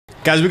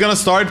Guys, we're gonna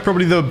start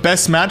probably the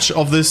best match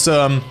of this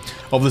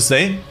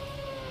day.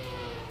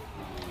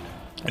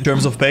 In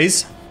terms of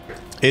pace.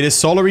 It is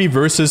Solary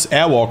versus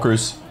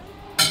Airwalkers.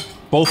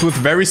 Both with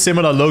very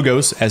similar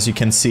logos, as you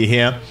can see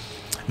here.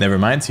 Never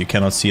mind, you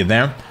cannot see it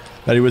there.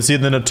 But you will see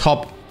it in the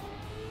top.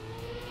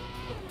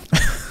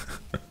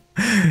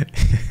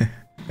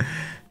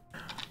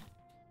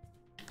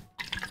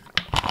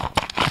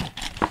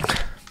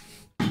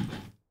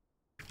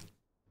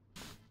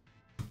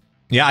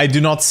 Yeah, I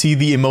do not see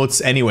the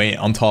emotes anyway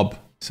on top,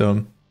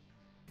 so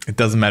it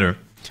doesn't matter.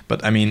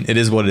 But I mean, it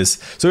is what it is.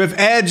 So we have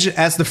Edge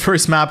as the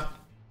first map.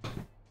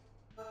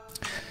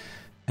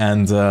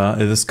 And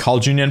it is Carl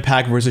Jr. and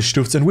Pack versus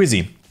Stufts and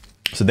Wizzy.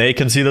 So there you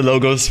can see the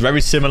logos, very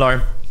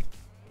similar.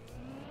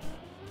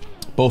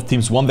 Both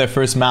teams won their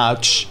first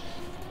match.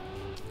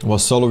 It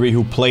was Solary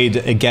who played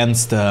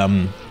against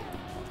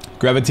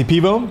Gravity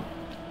Pivo.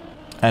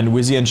 And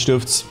Wizzy and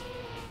Stufts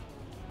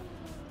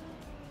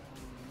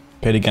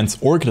played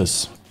against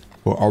Orclus,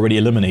 who are already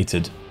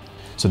eliminated.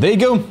 So there you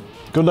go.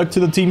 Good luck to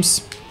the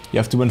teams. You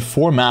have to win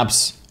 4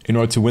 maps in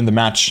order to win the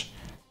match.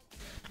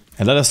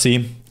 And let us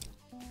see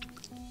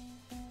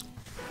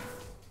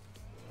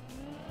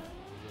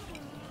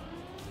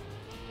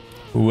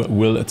who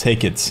will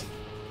take it.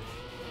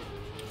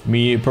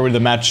 Me, probably the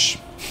match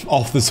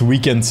of this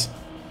weekend.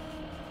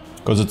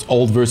 Because it's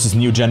old versus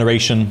new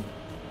generation.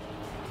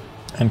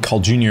 And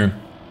Carl Jr.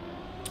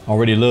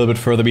 already a little bit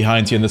further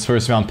behind here in this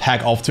first round.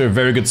 Pack off to a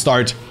very good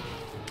start.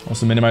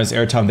 Also minimize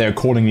airtime there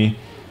accordingly.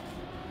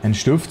 And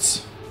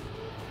Stufts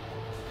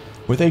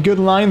with a good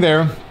line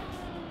there.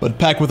 But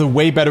Pack with a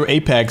way better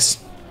apex.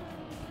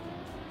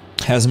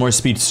 Has more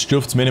speed.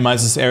 Stufts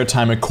minimizes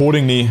airtime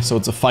accordingly. So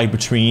it's a fight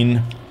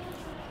between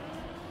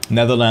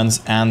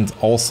Netherlands and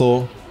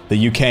also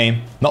the UK.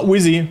 Not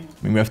Wizzy. I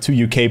mean, we have 2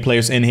 UK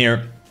players in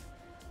here.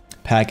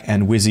 Pack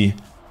and Wizzy.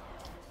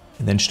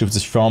 And then Stufts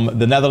is from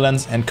the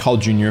Netherlands and Carl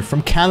Jr.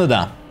 from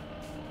Canada.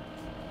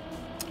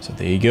 So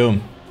there you go.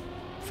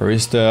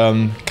 First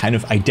kind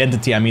of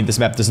identity. I mean, this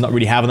map does not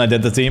really have an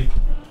identity.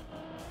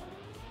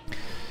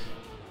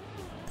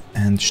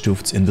 And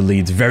Stufts in the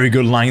lead. Very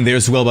good line there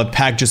as well, but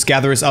Pack just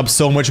gathers up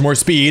so much more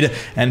speed.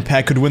 And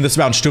Pack could win this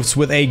round. Stufts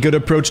with a good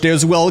approach there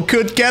as well.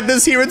 Could get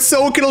this here. It's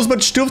so close,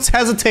 but Stufts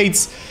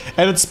hesitates.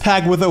 And it's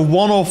Pack with a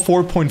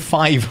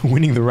 104.5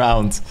 winning the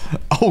round.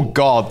 Oh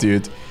god,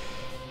 dude.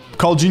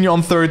 Carl Jr.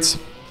 on third.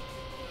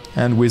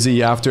 And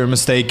Wizzy after a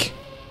mistake.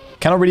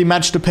 Cannot really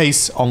match the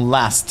pace on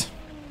last.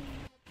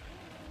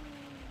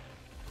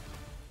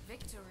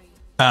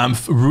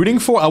 Rooting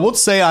for, I would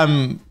say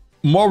I'm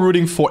more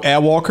rooting for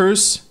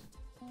Airwalkers.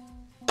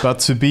 But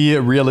to be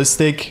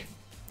realistic,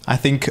 I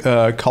think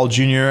Carl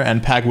Jr.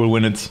 and Pack will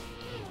win it.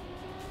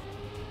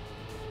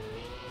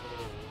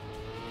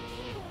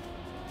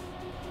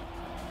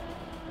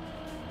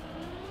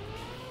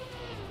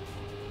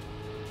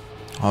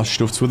 Oh,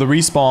 Stufts with a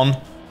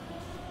respawn.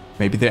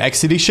 Maybe they're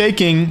actually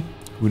shaking.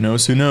 Who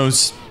knows, who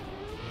knows.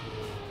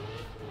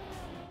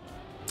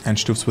 And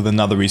Stufts with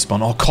another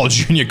respawn. Oh, Carl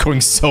Jr. going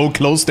so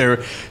close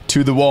there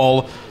to the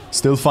wall.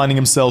 Still finding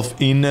himself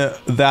in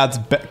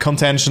that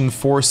contention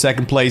for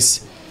second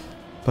place.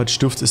 But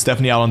Stufts is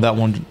definitely out on that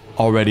one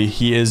already.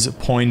 He is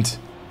point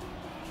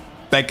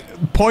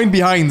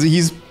behind.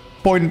 He's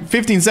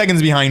 15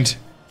 seconds behind.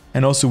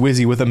 And also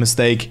Wizzy with a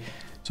mistake.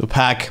 So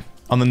Pack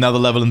on another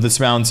level in this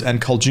round.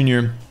 And Carl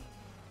Jr.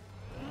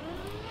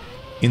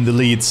 in the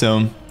lead.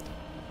 So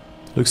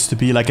looks to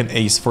be like an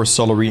ace for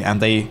Solary.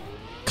 And a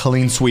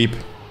clean sweep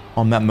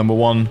on map number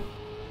 1.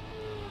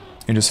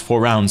 In just 4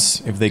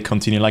 rounds if they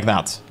continue like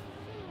that.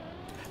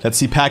 Let's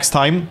see Pack's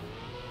time.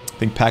 I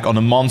think Pack on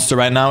a monster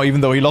right now,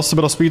 even though he lost a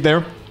bit of speed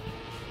there.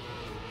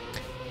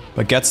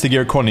 But gets the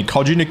gear accordingly.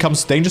 Carl Jr.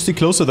 comes dangerously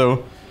closer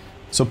though.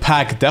 So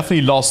Pack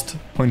definitely lost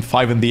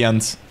 0.5 in the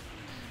end.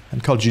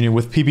 And Carl Jr.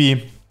 with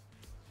PB.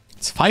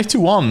 It's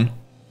 5-1.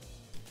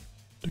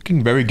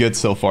 Looking very good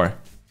so far.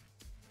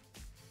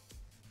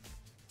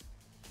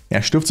 Yeah,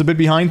 Stufts a bit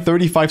behind.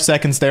 35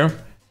 seconds there.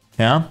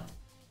 Yeah.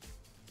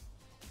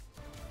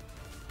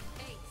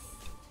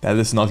 That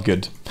is not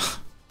good.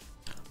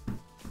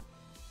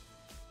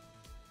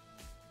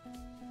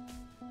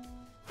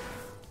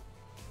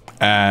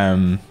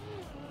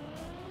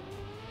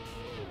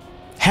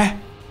 Heh.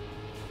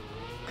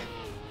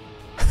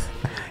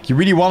 You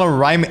really want to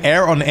rhyme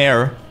air on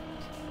air?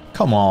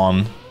 Come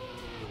on.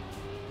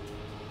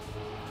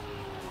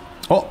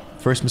 Oh,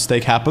 first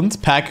mistake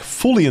happened. Pack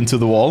fully into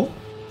the wall.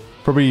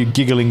 Probably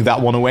giggling that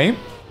one away.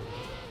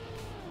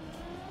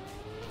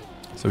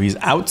 So he's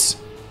out.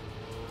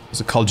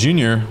 So Carl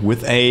Jr.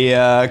 with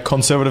a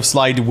conservative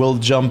slide will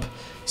jump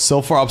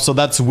so far up. So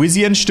that's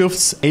Wizzy and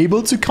Stufts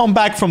able to come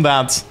back from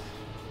that.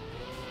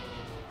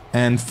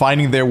 And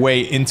finding their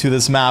way into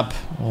this map.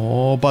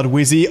 Oh, but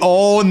Wizzy.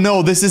 Oh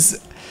no, this is...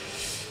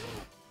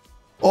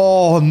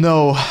 Oh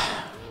no.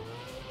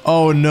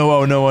 Oh no,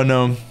 oh no, oh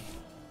no.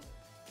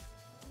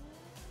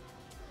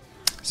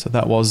 So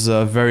that was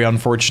very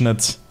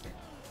unfortunate.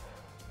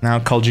 Now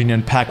Carl Jr.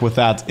 and Pack with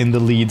that in the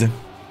lead.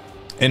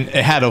 And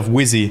ahead of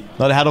Wizzy,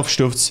 not ahead of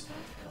Stufts.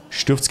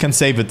 Stufts can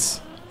save it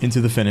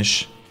into the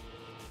finish.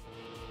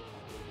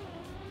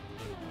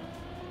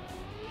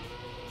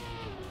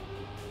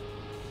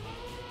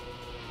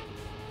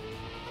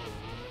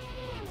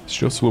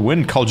 Stufts will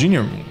win. Carl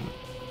Jr.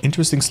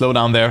 Interesting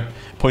slowdown there.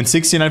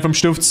 0.69 from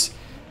Stufts.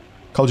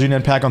 Carl Jr.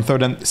 and Pack on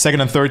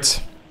second and third.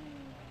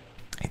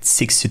 It's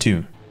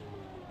 6-2.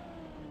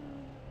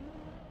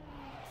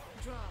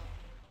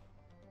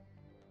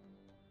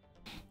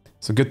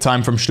 It's a good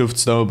time from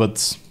Stufts though,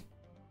 but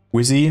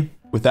Wizzy,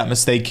 with that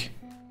mistake,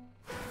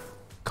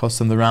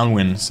 cost him the round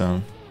win,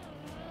 so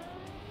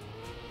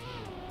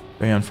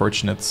very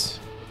unfortunate.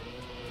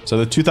 So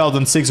the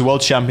 2006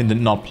 world champion did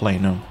not play,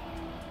 no.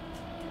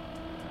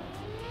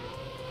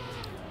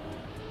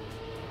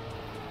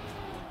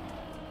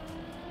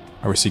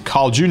 We see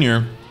Carl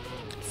Jr.,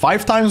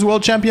 5 times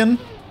world champion.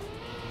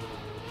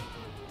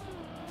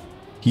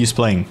 He's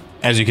playing,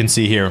 as you can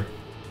see here.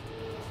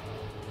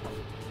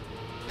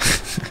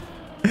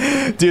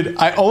 Dude,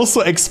 I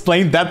also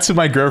explained that to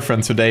my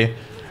girlfriend today.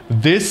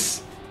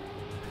 This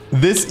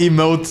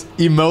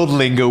emote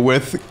lingo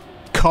with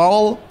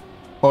Carl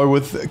or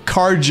with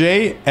Car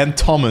J and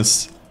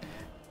Thomas.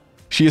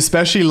 She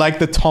especially liked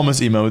the Thomas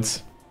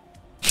emote.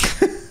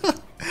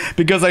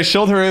 Because I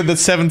showed her the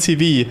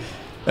 7TV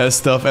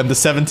stuff and the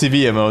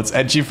 7TV emotes,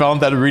 and she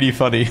found that really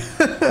funny.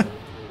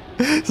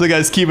 So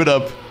guys, keep it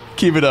up.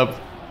 Keep it up.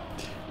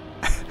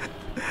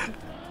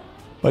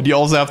 But you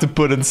also have to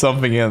put in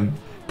something in.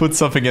 Put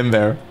something in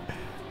there.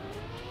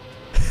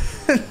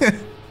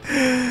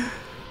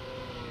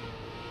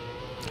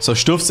 So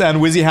Stufts and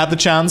Wizzy had the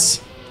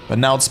chance, but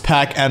now it's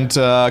Pack and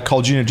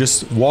Carl Jr.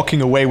 just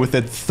walking away with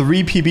it.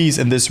 3 PBs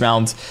in this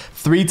round,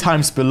 3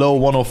 times below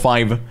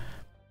 105.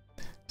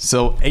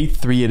 So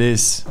 8-3 it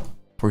is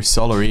for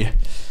Solary,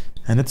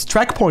 and it's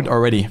track point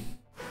already.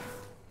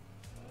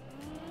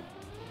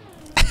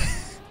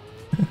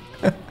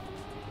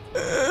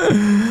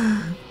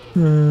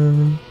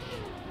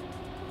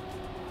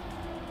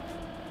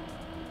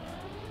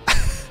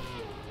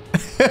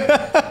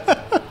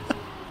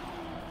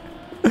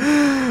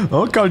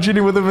 Oh, Carl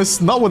Jr. with a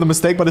not with a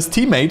mistake, but his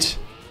teammate.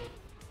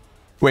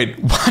 Wait,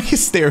 why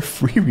is there a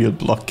freewheel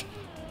block?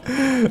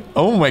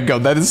 Oh my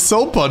god, that is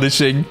so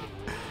punishing.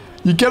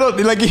 You cannot,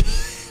 like,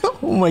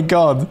 oh my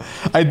god.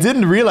 I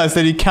didn't realize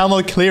that you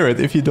cannot clear it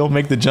if you don't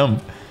make the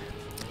jump.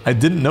 I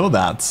didn't know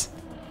that.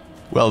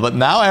 Well, but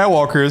now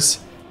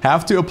Airwalkers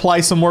have to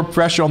apply some more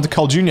pressure onto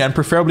Carl Jr. and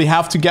preferably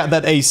have to get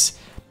that ace.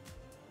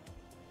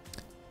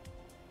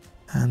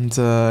 And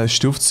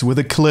Stufts with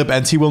a clip,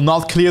 and he will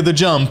not clear the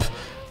jump.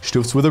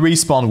 Stufts with a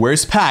respawn.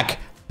 Where's Pack?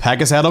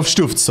 Pack is ahead of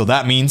Stufts, so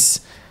that means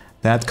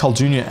that Carl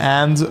Jr.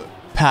 and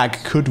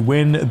Pack could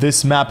win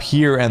this map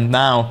here and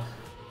now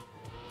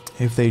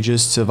if they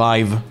just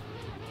survive.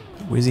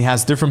 Wizzy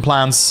has different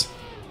plans.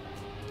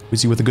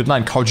 Wizzy with a good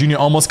line. Carl Jr.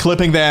 almost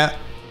clipping there,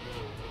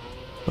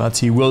 but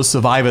he will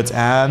survive it,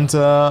 and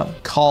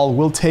Carl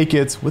will take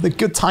it with a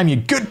good time here.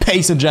 Good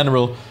pace in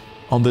general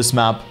on this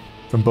map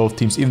from both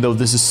teams, even though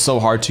this is so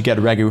hard to get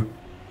Regu.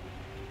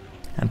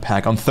 And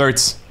Pack on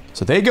thirds.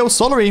 So there you go,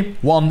 Solary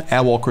 1,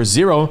 Airwalker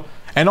 0.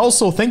 And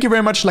also, thank you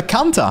very much,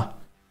 Lacanta,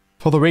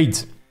 for the raid.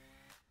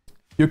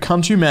 Your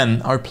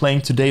countrymen are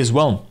playing today as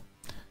well.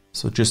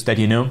 So just that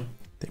you know,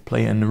 they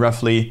play in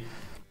roughly...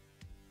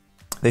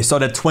 They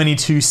start at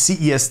 22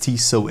 CEST,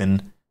 so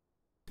in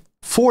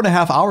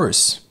 4.5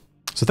 hours.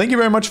 So thank you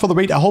very much for the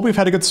raid. I hope you've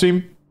had a good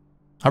stream.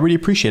 I really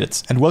appreciate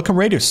it. And welcome,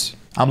 raiders.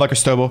 I'm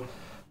Turbo,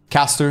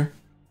 caster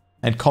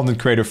and content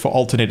creator for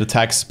alternate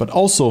attacks, but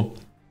also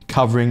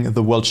covering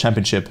the World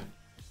Championship.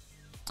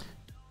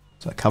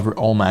 So I cover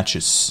all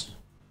matches,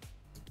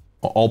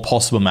 or all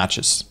possible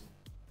matches.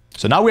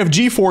 So now we have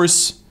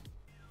G-Force.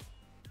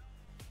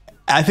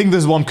 I think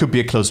this one could be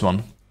a close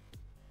one.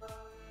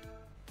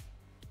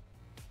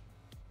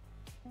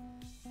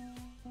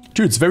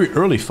 Dude, it's very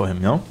early for him,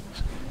 you know?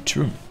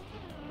 True.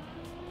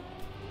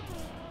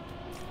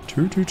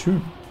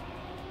 True.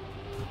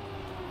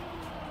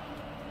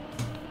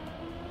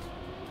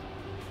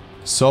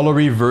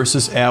 Solary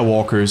versus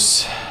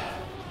Airwalkers.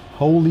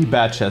 Holy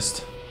bad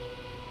chest.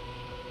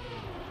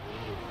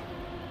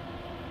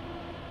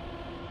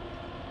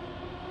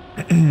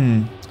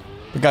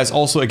 But guys,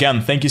 also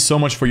again, thank you so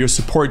much for your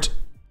support.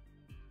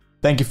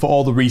 Thank you for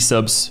all the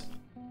resubs.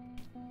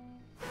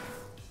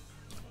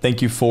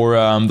 Thank you for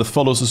the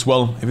follows as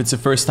well. If it's your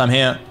first time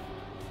here,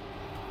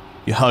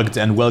 you hugged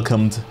and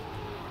welcomed.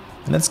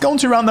 And let's go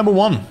into round number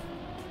 1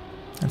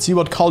 and see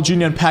what Carl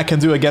Jr. and Pack can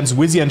do against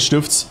Wizzy and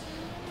Stufts,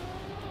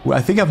 who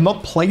I think have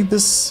not played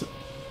this.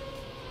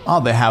 Ah,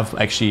 they have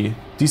actually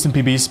decent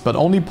PBs, but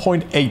only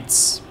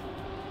 0.8s.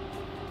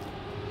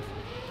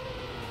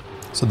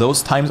 So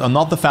those times are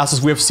not the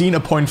fastest. We have seen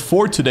a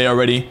 0.4 today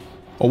already.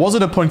 Or was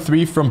it a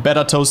 0.3 from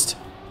Better Toast?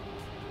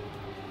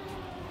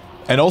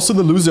 And also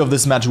the loser of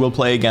this match will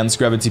play against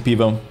Gravity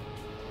Pivo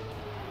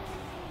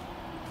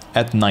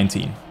at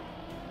 19.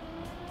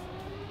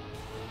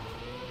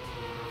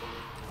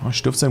 Oh,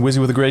 Stufts and Wizzy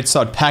with a great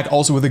start. Pack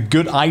also with a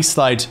good ice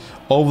slide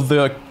over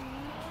the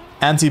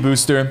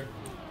anti-booster.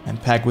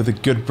 And Pack with a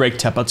good break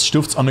tap, but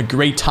Stuft's on a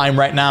great time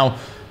right now.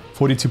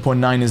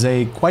 42.9 is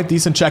a quite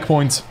decent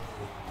checkpoint.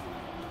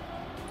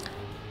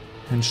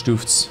 And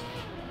Stuft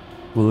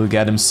will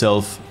get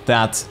himself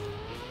that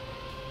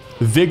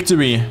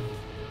victory.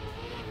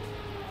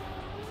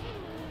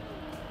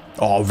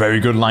 Oh, very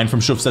good line from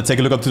Stuft. Let's take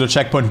a look up to the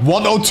checkpoint.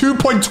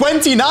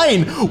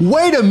 102.29!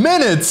 Wait a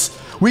minute!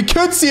 We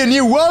could see a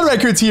new world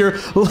record here,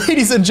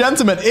 ladies and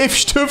gentlemen, if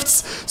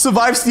Stuft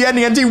survives the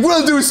ending, and he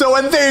will do so,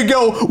 and there you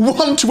go,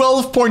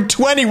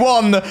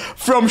 112.21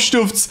 from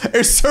Stuft,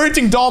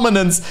 asserting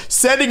dominance,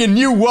 setting a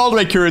new world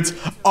record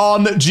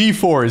on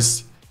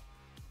GeForce.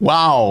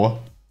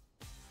 Wow.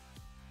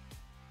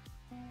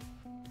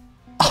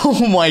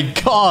 Oh my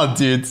god,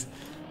 dude.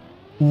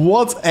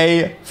 What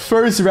a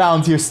first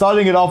round here,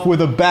 starting it off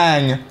with a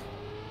bang.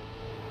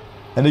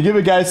 And to give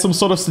you guys some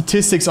sort of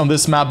statistics on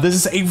this map, this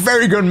is a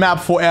very good map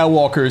for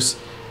Airwalkers.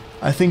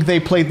 I think they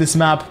played this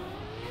map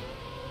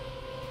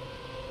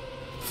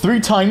 3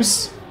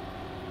 times,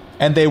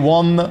 and they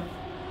won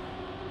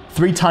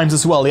 3 times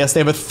as well. Yes,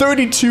 they have a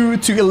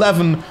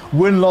 32-11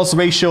 win-loss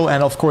ratio,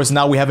 and of course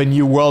now we have a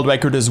new world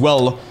record as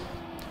well.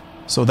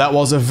 So that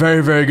was a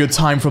very, very good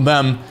time from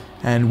them.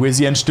 And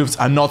Wizzy and Stuft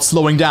are not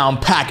slowing down.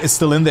 Pack is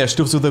still in there.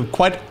 Stuft with a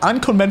quite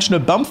unconventional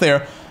bump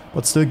there,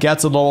 but still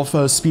gets a lot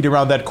of speed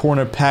around that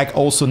corner. Pack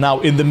also now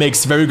in the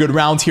mix. Very good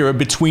round here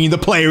between the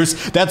players.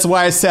 That's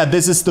why I said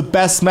this is the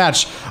best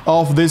match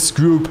of this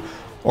group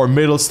or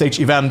middle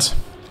stage event.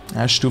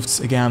 As Stuft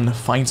again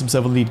finds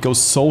himself a lead.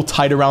 Goes so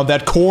tight around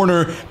that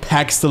corner.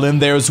 Pack still in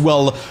there as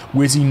well.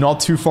 Wizzy not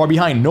too far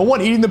behind. No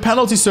one eating the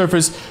penalty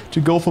surface to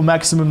go for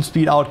maximum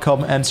speed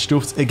outcome. And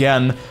Stuft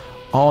again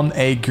on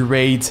a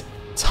great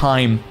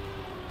time.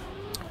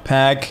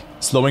 Pack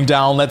slowing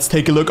down. Let's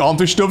take a look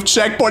onto Stuft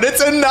checkpoint. It's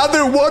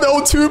another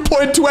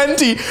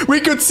 102.20. We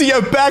could see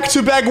a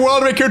back-to-back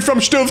world record from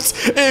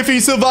Stuft if he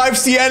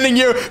survives the ending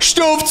here.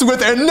 Stuft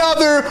with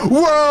another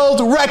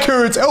world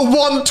record, a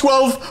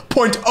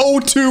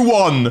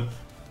 112.021.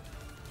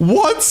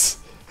 What?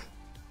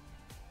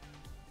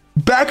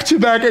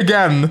 Back-to-back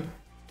again.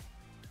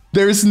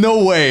 There's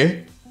no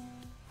way.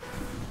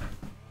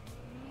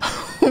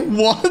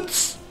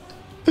 What?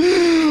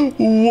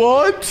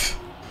 What?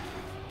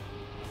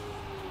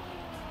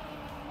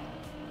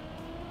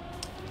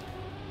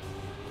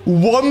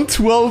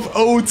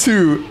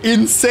 $112.02.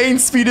 Insane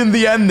speed in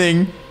the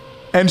ending.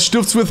 And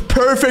Stuft with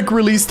perfect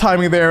release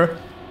timing there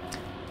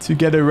to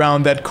get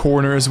around that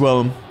corner as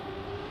well.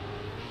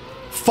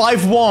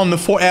 5-1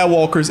 for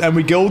Airwalkers, and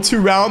we go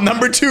to round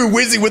number 2.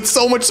 Wizzy with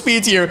so much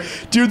speed here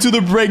due to the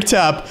brake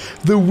tap.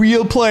 The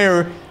wheel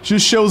player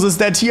just shows us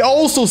that he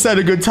also set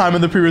a good time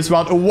in the previous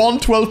round. A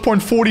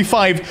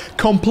 112.45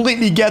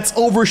 completely gets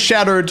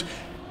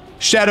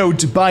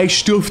shadowed by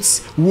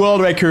Stuft's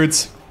world record.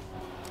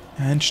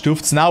 And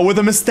Stuft's now with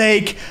a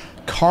mistake.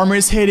 Karma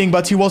is hitting,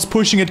 but he was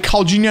pushing it.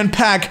 Carl Jr. and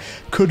Pack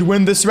could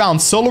win this round.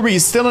 Solary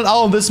is still not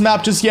out on this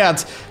map just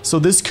yet. So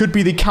this could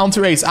be the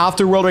counter ace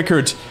after world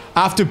record.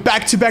 After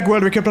back-to-back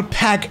world record, but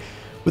Pack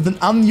with an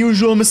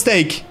unusual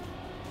mistake.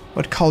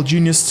 But Carl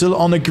Jr. still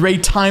on a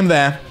great time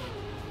there.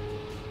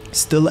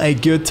 Still a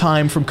good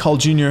time from Carl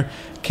Jr.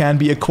 Can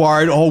be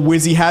acquired. Oh,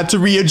 Wizzy had to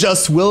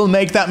readjust. Will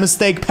make that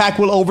mistake. Pack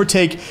will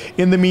overtake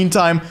in the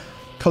meantime.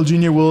 Carl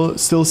Jr. will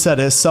still set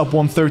his sub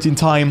 113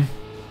 time.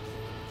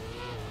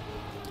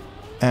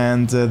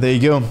 And there you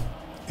go.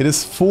 It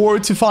is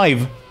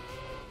 4-5.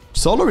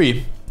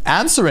 Solary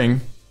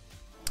answering.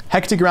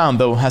 Hectic round,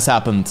 though, has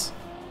happened.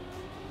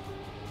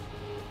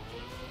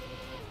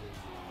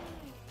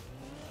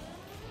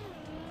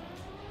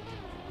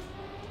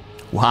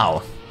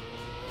 Wow.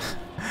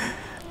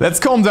 Let's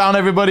calm down,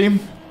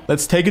 everybody.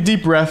 Let's take a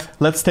deep breath.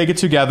 Let's take it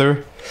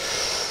together.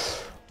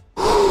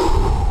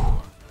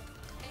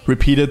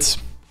 Repeat it.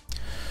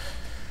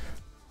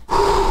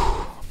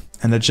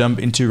 And then jump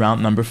into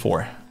round number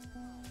 4.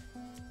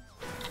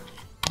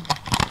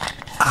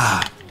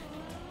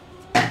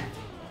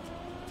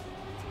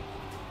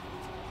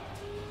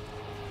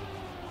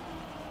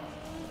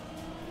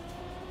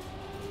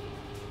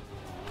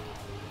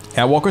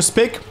 Airwalker's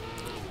pick.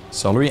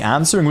 Solary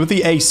answering with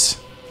the ace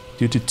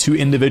due to 2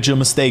 individual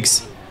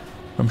mistakes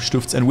from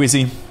Stuft and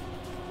Wizzy.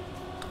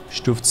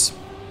 Stuft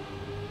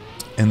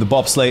in the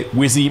bobsleigh.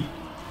 Wizzy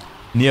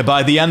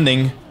nearby the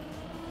ending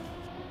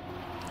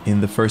in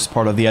the first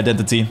part of the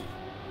identity.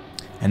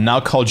 And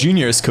now Carl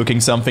Jr. is cooking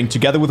something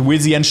together with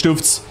Wizzy and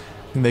Stuft. I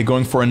think they're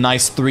going for a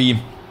nice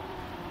three-way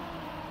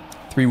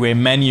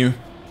menu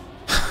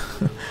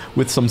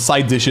with some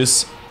side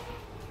dishes.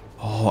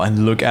 Oh,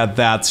 and look at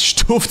that.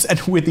 Stuft and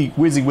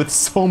Wizzy with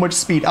so much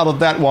speed out of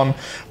that one.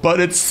 But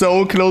it's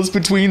so close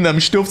between them.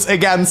 Stuft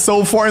again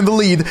so far in the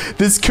lead.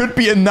 This could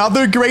be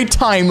another great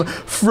time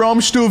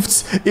from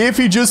Stuft if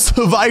he just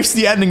survives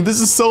the ending.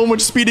 This is so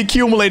much speed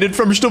accumulated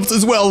from Stuft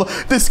as well.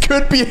 This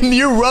could be a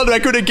new world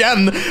record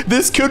again.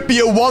 This could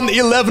be a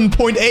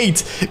 111.8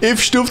 if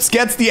Stuft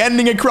gets the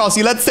ending across.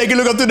 Let's take a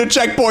look up to the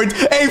checkpoint.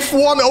 A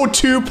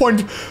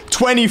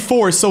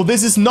 102.24. So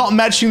this is not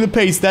matching the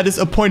pace. That is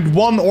a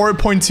 0.1 or a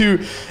 0.2.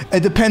 2.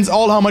 It depends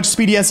all how much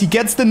speed he has. He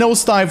gets the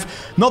nosedive.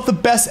 Not the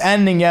best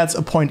ending yet,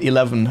 a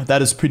 0.11.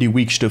 That is pretty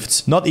weak,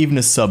 Stifts. Not even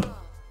a sub.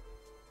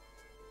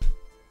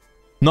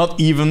 Not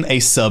even a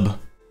sub.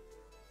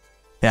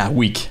 Yeah,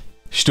 weak.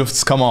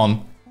 Stifts, come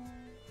on.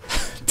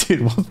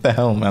 Dude, what the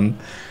hell, man?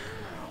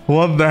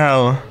 What the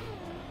hell?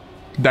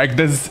 Like,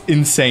 that's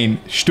insane.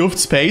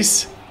 Stifts'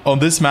 pace on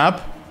this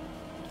map,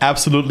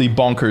 absolutely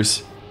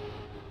bonkers.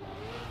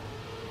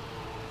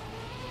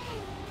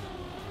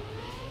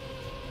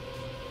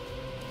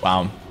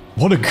 Wow,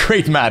 what a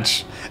great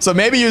match. So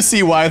maybe you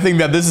see why I think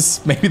that this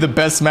is maybe the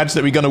best match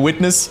that we're gonna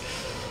witness.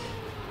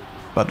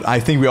 But I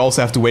think we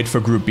also have to wait for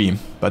Group B.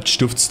 But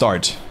Stuft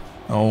start.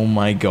 Oh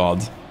my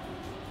god.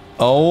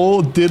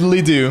 Oh,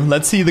 diddly do.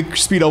 Let's see the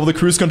speed over the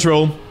cruise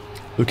control.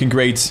 Looking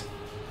great.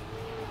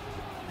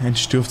 And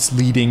Stuft's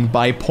leading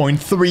by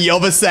 0.3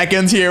 of a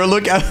second here.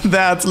 Look at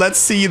that. Let's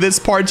see this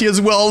party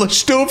as well.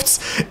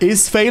 Stuft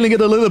is failing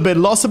it a little bit.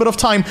 Lost a bit of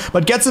time,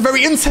 but gets a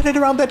very inside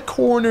around that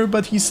corner,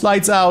 but he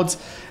slides out.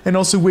 And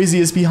also Wizzy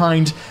is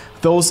behind.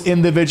 Those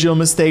individual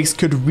mistakes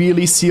could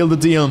really seal the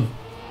deal.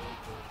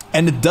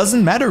 And it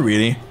doesn't matter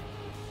really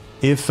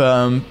if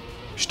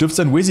Stuft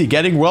and Wizzy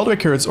getting world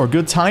records or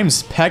good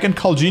times. Pack and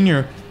Carl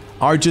Jr.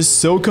 are just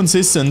so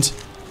consistent.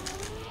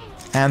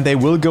 And they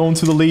will go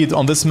into the lead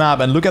on this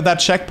map. And look at that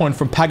checkpoint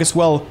from Pack as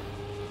well.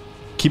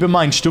 Keep in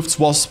mind, Stuft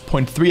was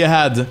 0.3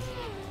 ahead.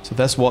 So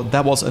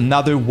that was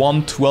another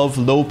 112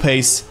 low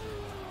pace.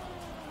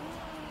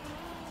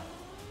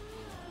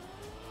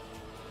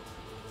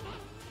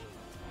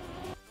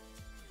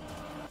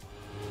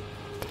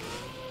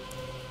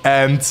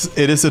 And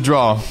it is a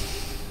draw.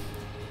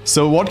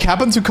 So what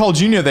happened to Carl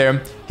Jr.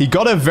 there? He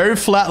got a very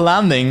flat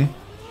landing.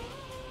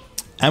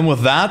 And with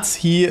that,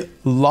 he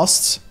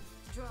lost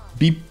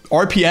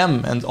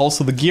RPM and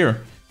also the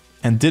gear.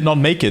 And did not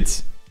make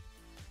it.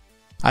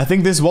 I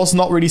think this was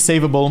not really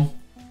savable.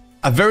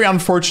 Very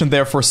unfortunate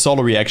there for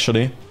Solary,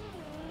 actually.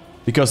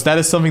 Because that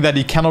is something that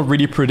he cannot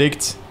really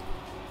predict.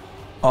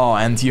 Oh,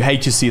 and you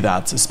hate to see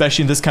that.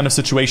 Especially in this kind of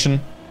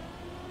situation.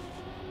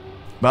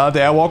 But the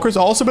Airwalkers are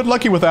also a bit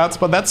lucky with that,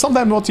 but that's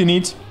sometimes what you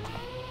need.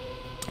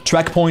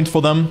 Track point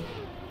for them.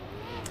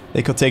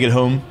 They could take it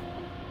home.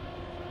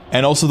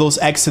 And also those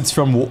exits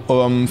from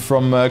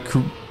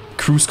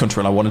cruise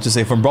control, I wanted to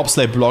say, from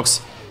bobsleigh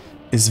blocks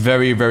is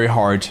very, very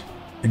hard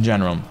in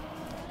general.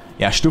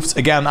 Yeah, Stuft,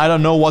 again, I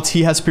don't know what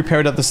he has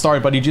prepared at the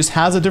start, but he just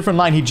has a different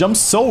line. He jumps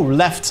so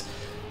left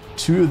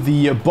to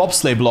the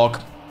bobsleigh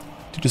block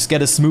to just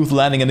get a smooth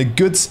landing and a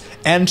good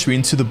entry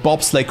into the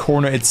bobsleigh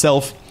corner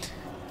itself.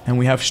 And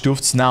we have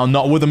Stuft now,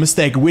 not with a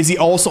mistake. Wizzy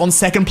also on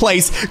second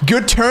place.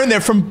 Good turn there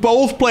from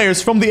both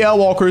players, from the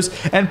Airwalkers.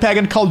 And Peg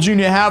and Carl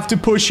Jr. have to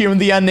push here in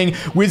the ending.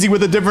 Wizzy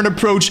with a different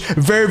approach.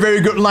 Very,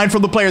 very good line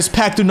from the players.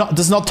 Peg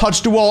does not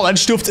touch the wall, and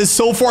Stuft is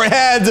so far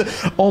ahead.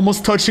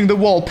 Almost touching the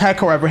wall. Peg,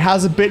 however,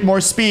 has a bit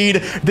more speed.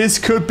 This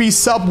could be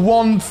sub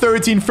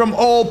 113 from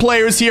all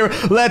players here.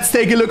 Let's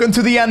take a look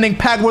into the ending.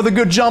 Peg with a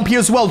good jump here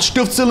as well.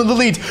 Stuft still in the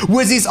lead.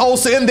 Wizzy's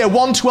also in there.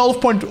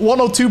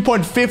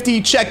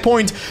 102.50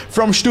 checkpoint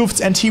from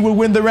Stuft, and he will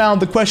win the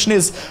round. The question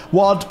is,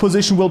 what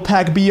position will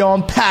Pack be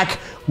on? Pack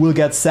will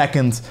get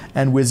second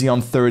and Wizzy on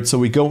third. So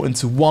we go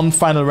into one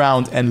final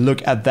round and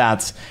look at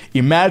that.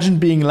 Imagine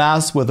being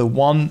last with a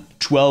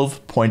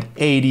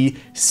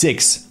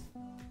 112.86.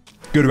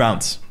 Good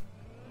round.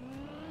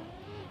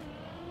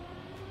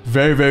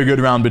 Very, very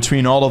good round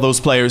between all of those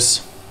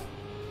players.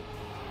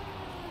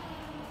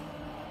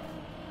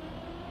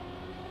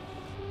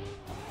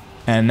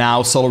 And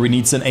now Solary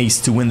needs an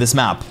ace to win this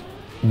map.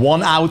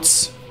 One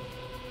out.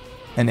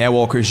 And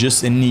Airwalker is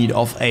just in need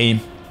of a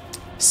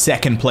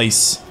second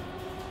place.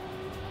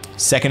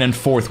 Second and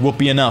fourth would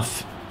be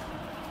enough.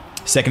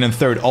 Second and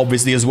third,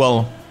 obviously, as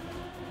well.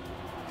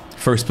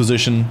 First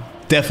position,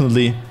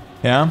 definitely,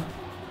 yeah.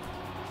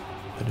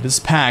 But it is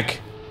Pack,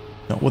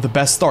 not with the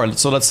best start.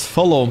 So let's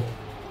follow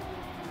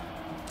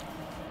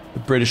the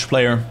British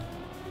player.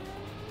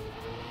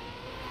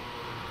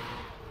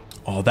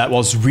 Oh, that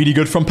was really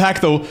good from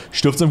Pack, though.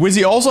 Stuft and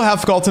Wizzy also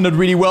have gotten it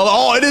really well.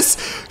 Oh, it is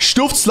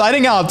Stuft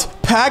sliding out.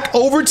 Pack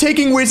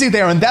overtaking Wizzy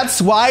there, and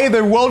that's why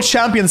the world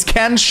champions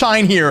can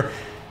shine here.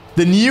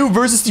 The new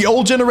versus the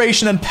old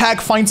generation, and Pack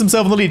finds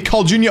himself in the lead.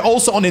 Carl Jr.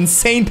 also on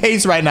insane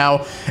pace right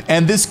now,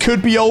 and this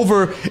could be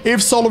over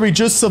if Solary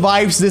just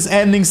survives this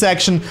ending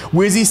section.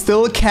 Wizzy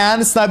still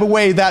can snipe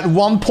away that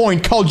 1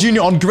 point. Carl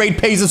Jr. on great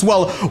pace as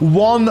well.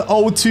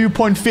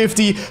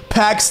 102.50.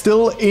 Pack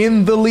still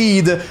in the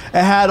lead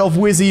ahead of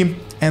Wizzy.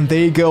 And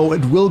there you go.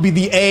 It will be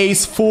the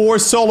ace for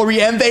Solary,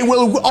 and they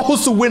will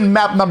also win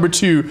map number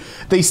 2.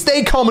 They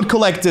stay calm and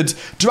collected,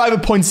 drive a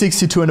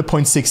 0.62 and a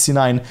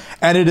 0.69,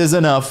 and it is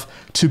enough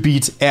to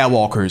beat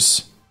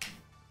Airwalkers.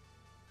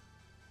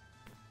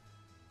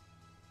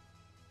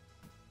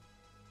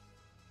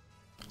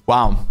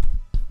 Wow.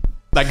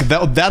 Like,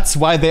 that's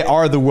why they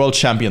are the world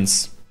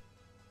champions.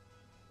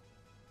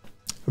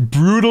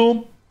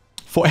 Brutal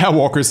for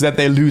Airwalkers that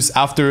they lose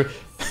after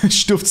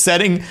Stuft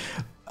setting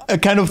a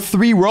kind of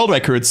 3 world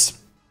records.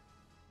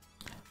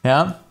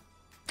 Yeah.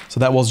 So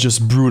that was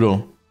just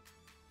brutal.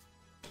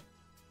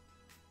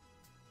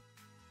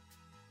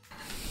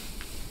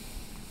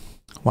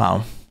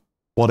 Wow.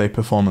 What a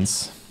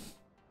performance.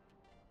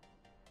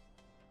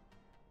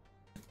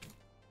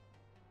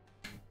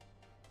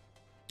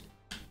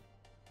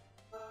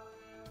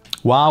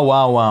 Wow,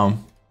 wow, wow.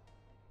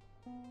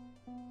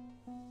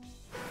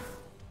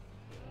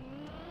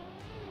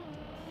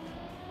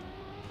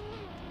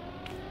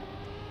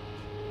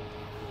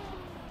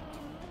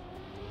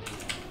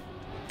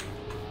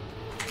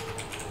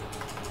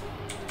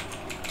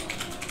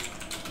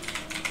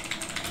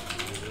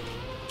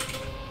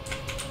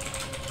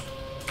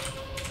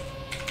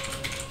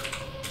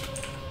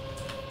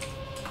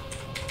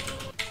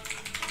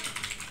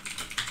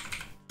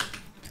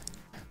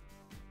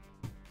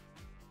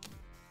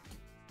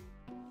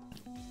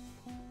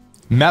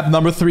 Map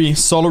number 3,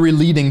 Solary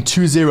leading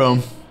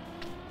 2-0.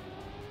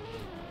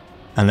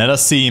 And let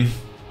us see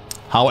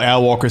how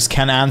Airwalkers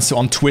can answer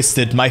on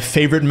Twisted, my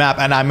favorite map,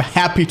 and I'm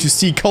happy to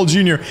see Carl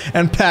Jr.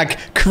 and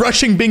Pack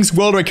crushing Bing's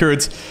world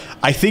record.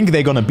 I think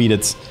they're gonna beat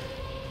it.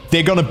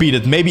 They're gonna beat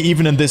it, maybe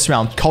even in this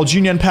round. Carl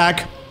Jr. and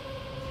Pack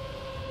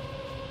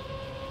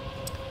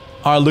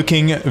are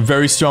looking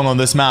very strong on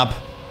this map.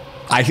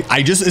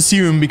 I just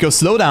assume,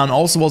 because Slowdown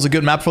also was a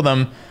good map for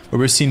them, where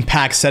we're seeing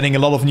Pack setting a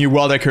lot of new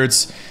world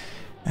records.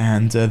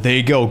 And there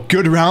you go.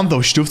 Good round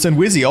though, Stufz and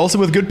Wizzy, also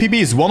with good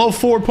PBs,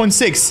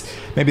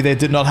 104.6. Maybe they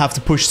did not have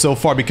to push so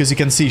far, because you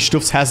can see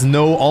Stufz has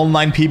no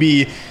online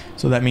PB.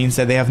 So that means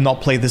that they have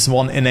not played this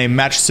one in a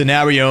match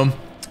scenario.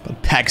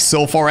 But Pack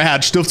so far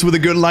ahead. Stufz with a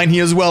good line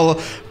here as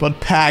well. But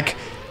Pack,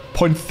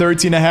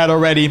 0.13 ahead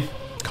already.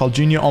 Carl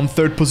Jr. on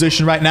 3rd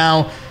position right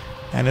now.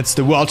 And it's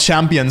the world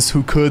champions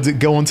who could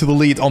go into the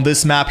lead on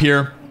this map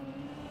here.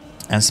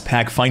 As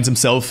Pack finds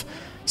himself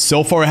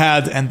so far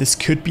ahead, and this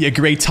could be a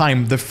great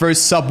time. The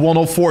first sub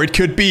 104 it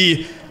could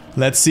be.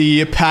 Let's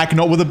see, Pack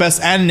not with the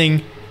best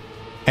ending.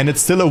 And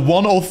it's still a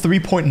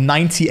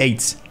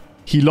 103.98.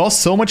 He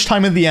lost so much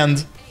time in the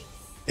end.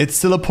 It's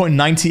still a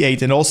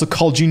 0.98. And also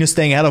Carl Jr.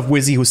 staying ahead of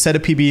Wizzy, who set a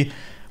PB.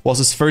 Was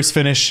his first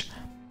finish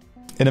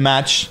in a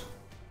match.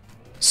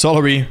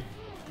 Solary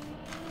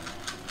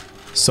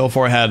so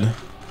far ahead.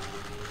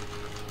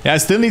 Yeah, I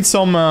still need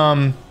some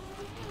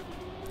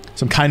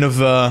kind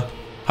of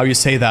how you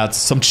say that?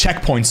 Some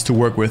checkpoints to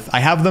work with.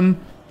 I have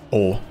them.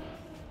 Or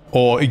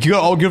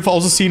you've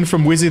also seen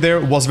from Wizzy there,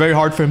 it was very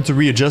hard for him to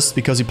readjust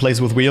because he plays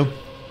with wheel.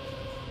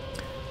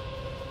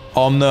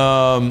 On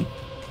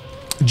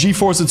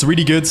GeForce, it's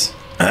really good.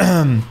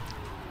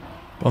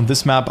 On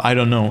this map, I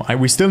don't know.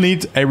 We still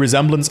need a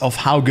resemblance of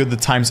how good the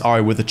times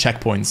are with the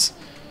checkpoints.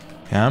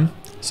 Yeah.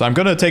 So I'm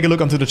gonna take a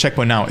look onto the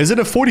checkpoint now. Is it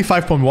a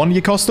 45.1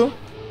 Yakosto?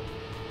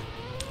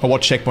 Or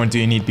what checkpoint do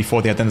you need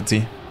before the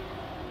identity?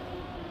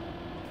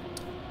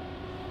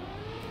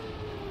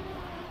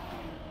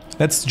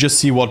 Let's just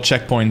see what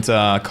checkpoint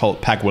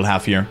Pack will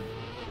have here.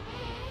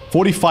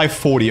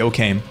 45.40,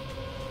 okay.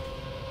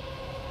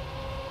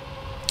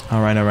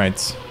 Alright,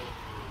 alright.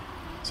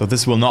 So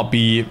this will not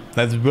be...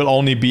 That will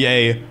only be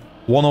a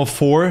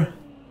 104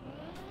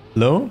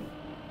 low.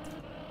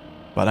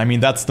 But I mean,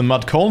 that's the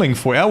mud calling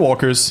for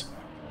Airwalkers.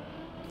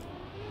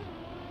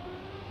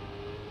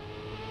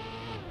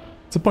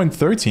 It's a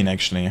 0.13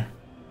 actually.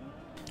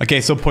 Okay,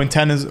 so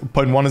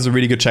 0.1 is a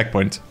really good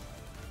checkpoint.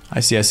 I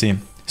see, I see.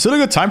 Still a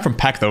good time from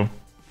Pack though.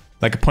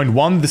 Like a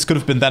 0.1, this could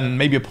have been then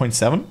maybe a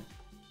 0.7.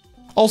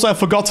 Also, I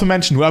forgot to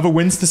mention, whoever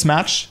wins this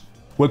match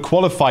will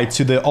qualify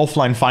to the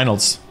offline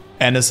finals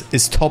and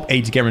is top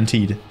 8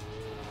 guaranteed.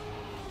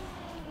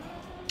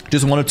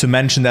 Just wanted to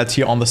mention that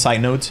here on the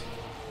side note.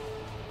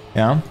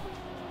 Yeah.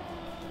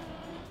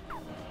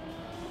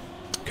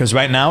 Because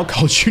right now,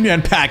 Carl Jr.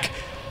 and Pack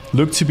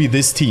look to be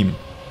this team.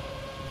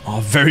 Oh,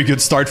 very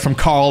good start from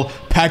Carl.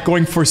 Pack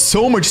going for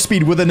so much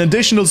speed with an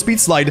additional speed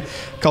slide.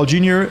 Carl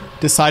Jr.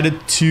 decided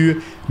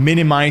to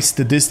minimize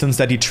the distance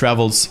that he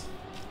travels.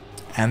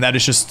 And that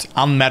is just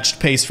unmatched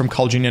pace from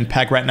Carl Jr. and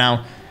Pack right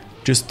now.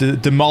 Just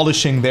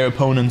demolishing their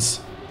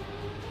opponents.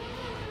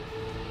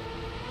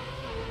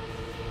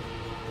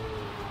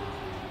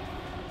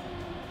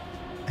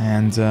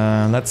 And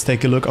let's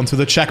take a look onto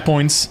the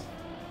checkpoints.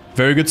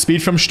 Very good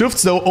speed from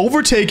Stufz though,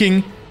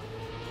 overtaking.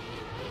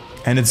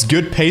 And it's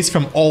good pace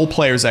from all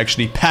players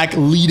actually. Pack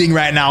leading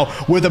right now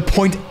with a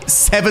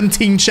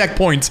 0.17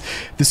 checkpoint.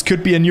 This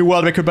could be a new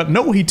world record, but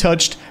no, he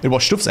touched. It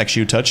was Stufz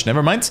actually who touched,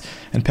 never mind.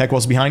 And Pack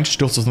was behind,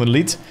 Stufz was in the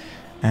lead.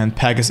 And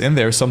Pack is in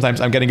there.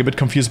 Sometimes I'm getting a bit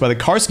confused by the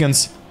car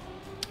skins.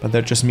 But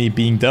that's just me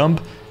being dumb.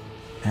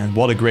 And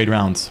what a great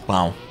round.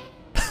 Wow.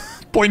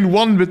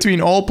 0.1 between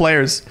all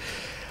players.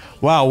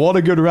 Wow, what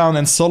a good round.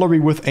 And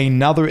Solary with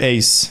another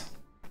ace.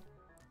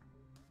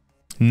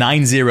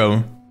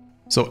 9-0.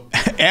 So,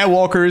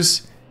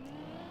 Airwalkers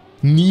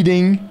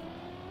needing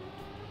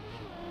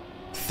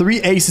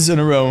 3 aces in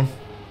a row.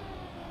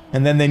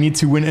 And then they need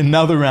to win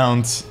another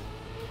round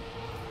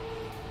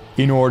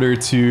in order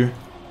to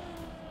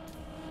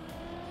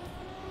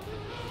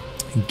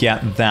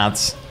get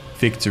that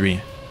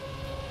victory.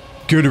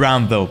 Good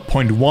round though,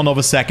 0.1 of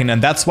a second,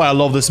 and that's why I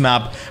love this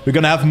map. We're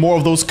gonna have more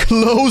of those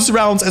close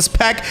rounds as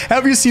Pack.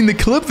 Have you seen the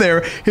clip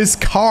there? His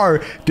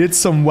car did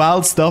some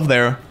wild stuff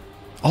there.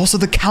 Also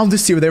the counter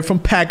steer there from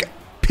Pack,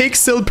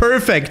 pixel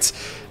perfect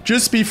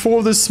just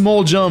before the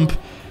small jump.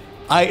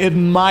 I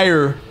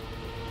admire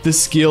the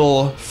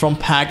skill from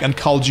Pack and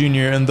Carl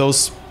Jr. in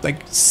those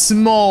like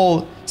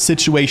small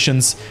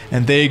situations.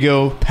 And there you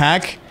go,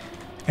 Pack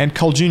and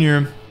Carl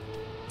Jr.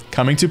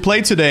 coming to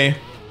play today.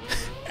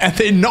 And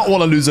they not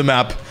want to lose a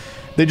map.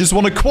 They just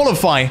want to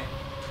qualify.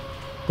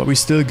 But we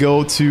still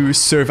go to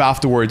serve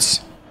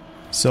afterwards.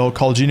 So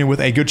Carl Jr. with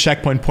a good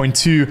checkpoint, point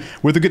 2.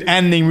 With a good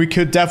ending, we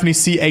could definitely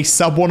see a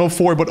sub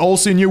 104, but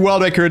also a new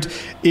world record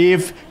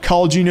if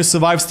Carl Jr.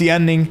 survives the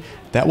ending.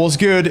 That was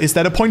good. Is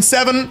that a point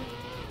 7?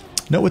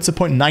 No, it's a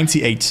point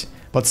 98.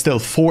 But still,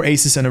 4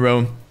 aces in a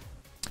row.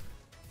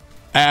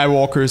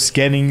 Airwalkers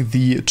getting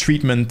the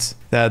treatment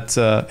that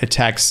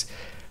attacks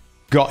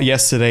got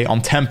yesterday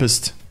on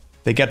Tempest.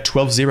 They get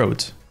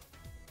 12-0'd.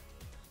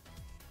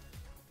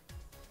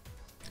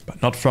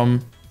 But not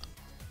from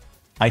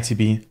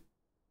ITB.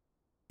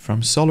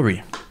 From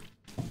Solary.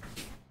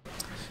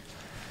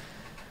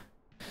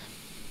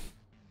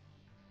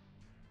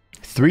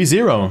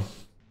 $3-0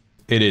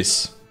 it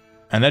is.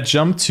 And that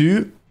jump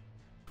to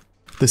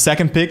the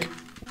second pick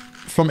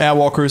from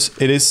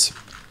Airwalkers, it is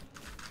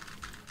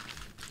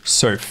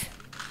Surf.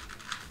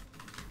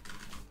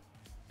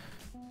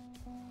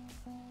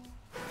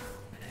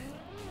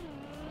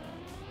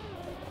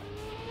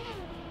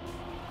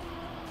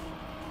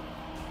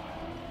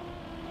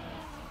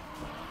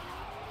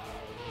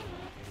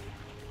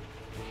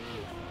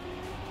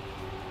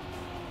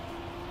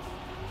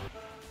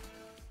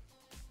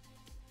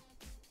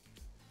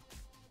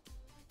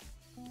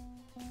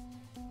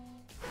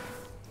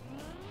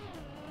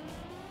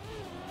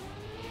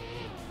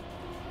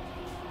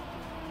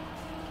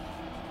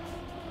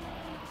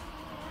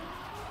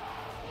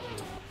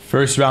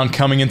 First round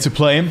coming into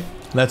play.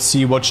 Let's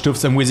see what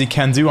Stufz and Wizzy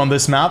can do on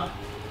this map.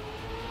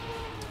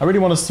 I really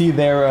want to see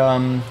their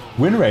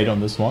win rate on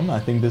this one. I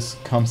think this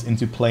comes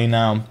into play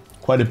now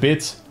quite a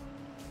bit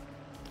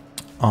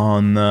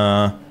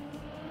on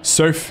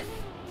Surf.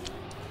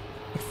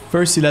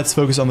 Firstly, let's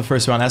focus on the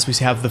first round as we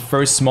have the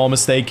first small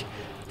mistake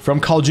from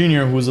Carl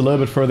Jr., who is a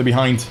little bit further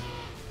behind.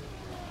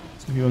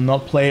 So he will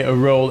not play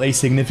a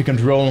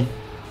significant role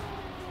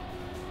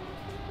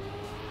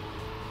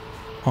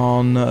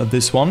on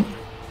this one.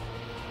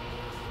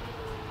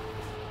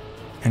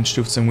 And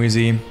Stufz and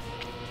Wizzy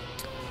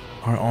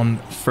are on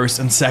first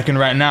and second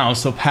right now,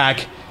 so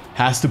Pack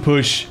has to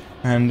push.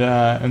 And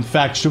in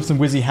fact, Stufz and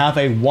Wizzy have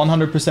a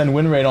 100%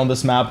 win rate on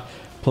this map,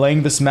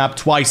 playing this map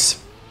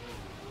twice.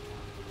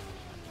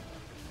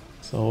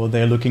 So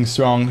they're looking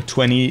strong,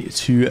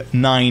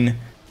 20-9.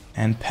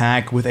 And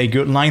Pack with a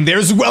good line there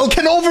as well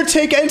can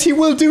overtake, and he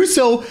will do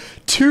so.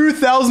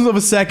 0.002 of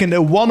a second, a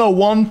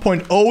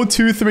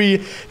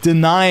 101.023,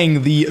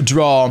 denying the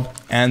draw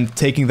and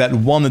taking that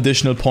one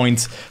additional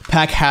point.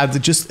 Pack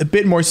had just a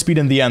bit more speed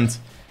in the end.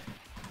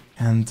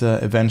 And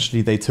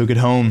eventually they took it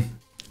home.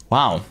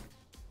 Wow.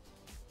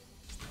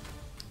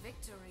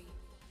 Victory.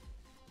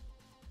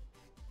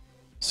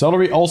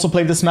 Solary also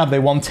played this map. They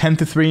won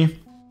 10-3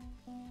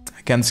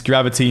 against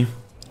Gravity,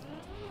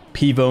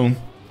 Pivo.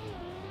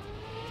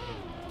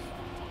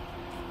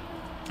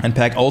 And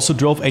Pack also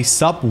drove a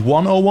sub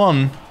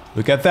 101.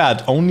 Look at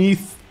that. Only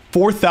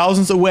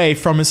 0.004 away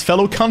from his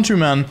fellow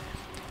countryman.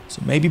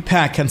 So maybe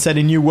Pack can set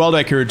a new world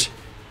record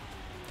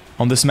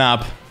on this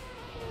map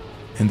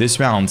in this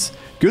round.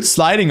 Good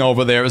sliding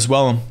over there as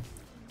well.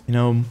 You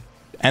know,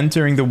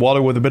 entering the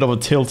water with a bit of a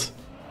tilt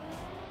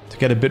to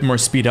get a bit more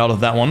speed out of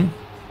that one.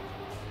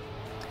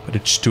 But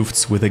it's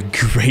Stufz with a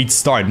great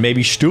start.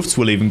 Maybe Stufz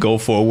will even go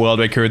for a world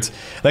record.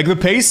 Like, the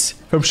pace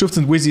from Stufz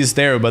and Wizzy is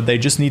there, but they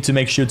just need to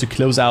make sure to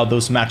close out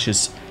those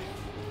matches.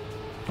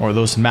 Or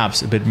those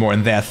maps a bit more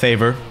in their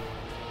favor.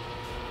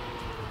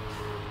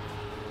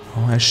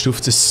 Oh, and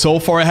Stufz is so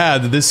far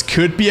ahead. This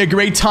could be a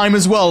great time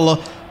as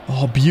well.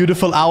 Oh,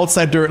 beautiful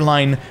outside dirt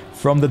line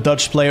from the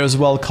Dutch player as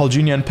well. Carl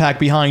Jr. and Pack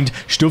behind.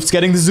 Stufz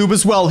getting the zoom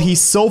as well.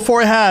 He's so far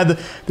ahead.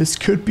 This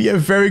could be a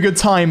very good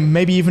time.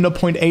 Maybe even a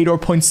 0.8 or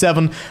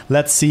 0.7.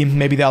 Let's see.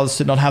 Maybe the others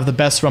did not have the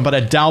best run, but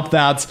I doubt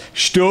that.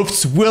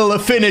 Stufz will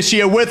finish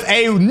here with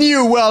a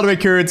new world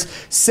record.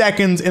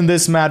 Second in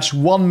this match.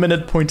 1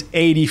 minute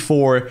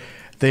 0.84.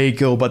 There you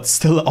go, but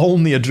still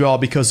only a draw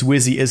because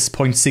Wizzy is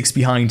 0.6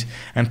 behind.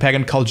 And Pack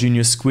and Carl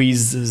Jr.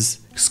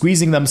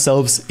 squeezing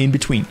themselves in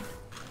between.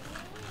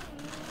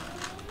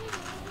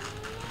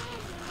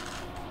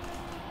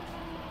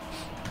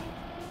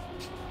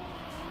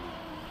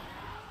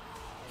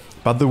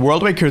 But the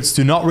world records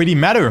do not really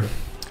matter.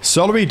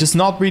 Solary does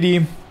not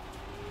really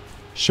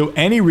show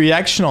any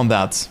reaction on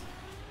that.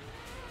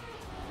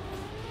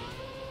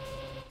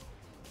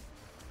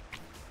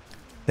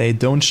 They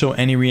don't show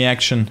any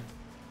reaction.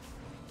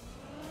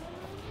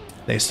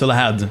 They still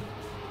ahead.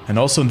 And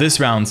also in this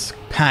round,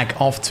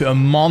 Pack off to a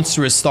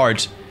monstrous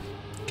start.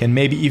 Can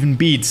maybe even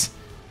beat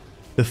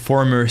the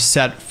former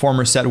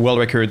set world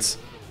records.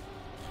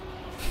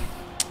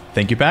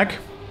 Thank you, Pack.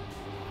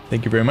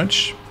 Thank you very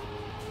much.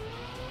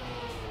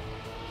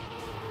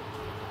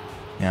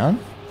 Yeah,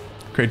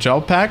 great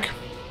job, Pack.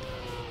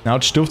 Now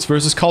it's Stufz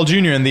versus Carl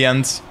Jr. in the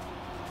end.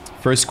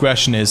 First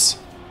question is,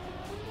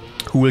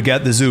 who will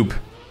get the Zoop?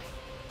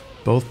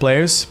 Both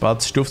players,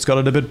 but Stuft's got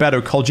it a bit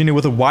better. Calgini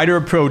with a wider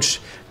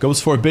approach,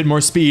 goes for a bit more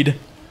speed.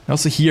 And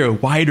also here,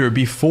 wider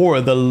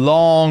before the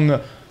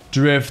long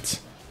drift.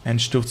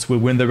 And Stufts will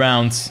win the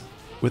round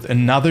with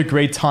another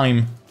great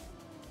time.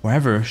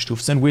 However,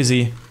 Stufts and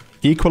Wizzy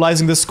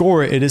equalizing the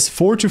score. It is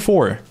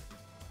 4-4.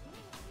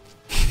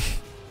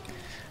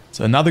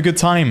 So another good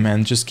time.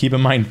 And just keep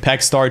in mind,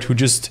 Pack Start, who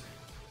just...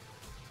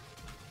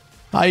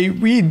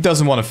 he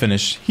doesn't want to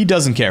finish. He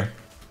doesn't care.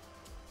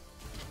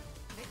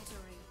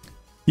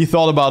 He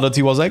thought about it.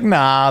 He was like,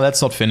 nah,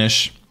 let's not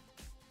finish.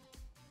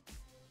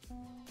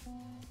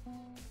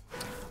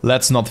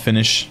 Let's not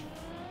finish.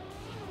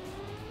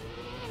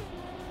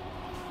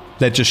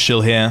 Let's just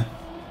chill here.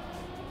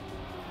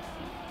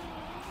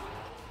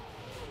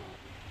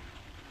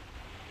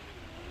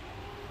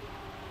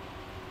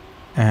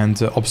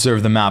 And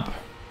observe the map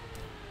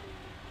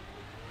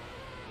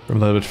from a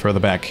little bit further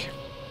back.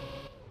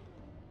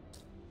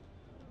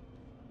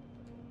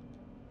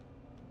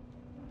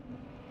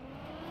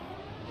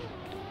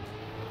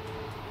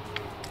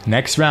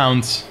 Next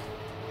round,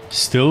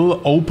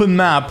 still open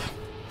map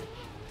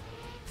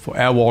for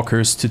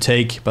Airwalkers to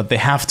take, but they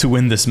have to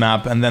win this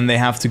map, and then they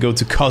have to go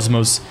to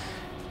Cosmos.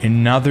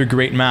 Another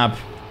great map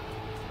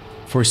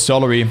for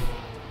Solary,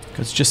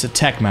 because it's just a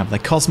tech map.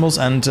 Like Cosmos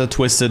and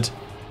Twisted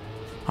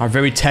are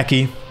very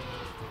techy.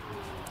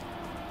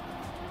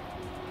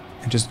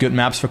 And just good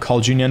maps for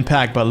Calgini and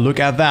Pack, but look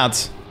at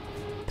that.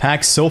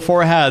 Pack so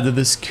far ahead that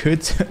this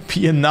could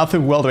be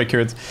another world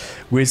record.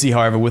 Wizzy,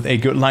 however, with a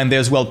good line there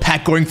as well.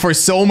 Pack going for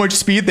so much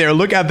speed there.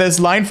 Look at this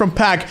line from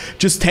Pack,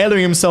 just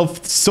tailoring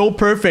himself so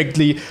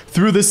perfectly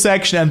through this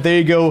section. And there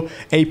you go,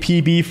 a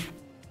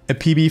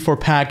PB for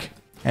Pack,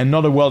 and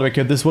not a world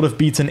record. This would have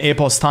beaten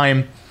Epos's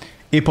time.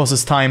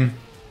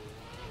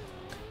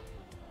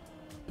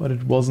 But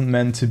it wasn't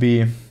meant to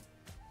be.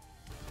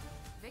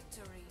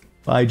 Victory.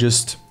 By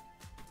just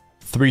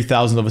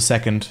 3,000 of a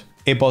second.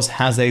 Epos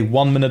has a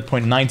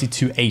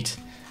 1:92.8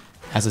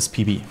 as his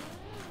PB.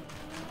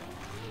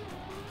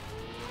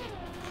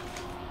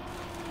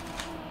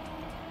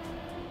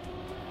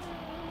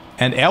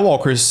 And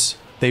Airwalkers,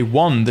 they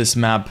won this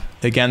map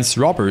against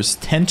Robbers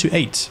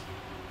 10-8.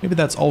 Maybe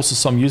that's also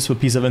some useful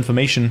piece of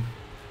information.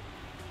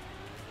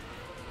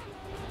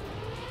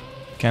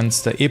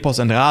 Against Epos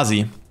and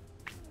Razi.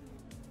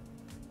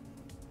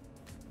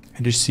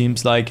 And it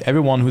seems like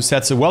everyone who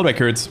sets a world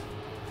record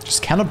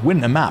just cannot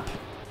win a map.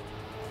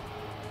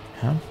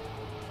 Yeah.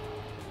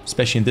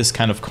 Especially in this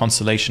kind of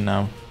constellation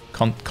now.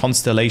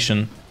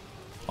 Constellation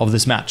of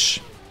this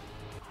match.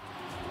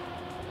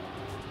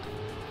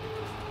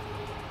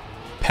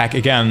 Pack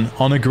again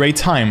on a great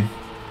time.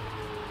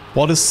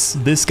 What is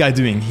this guy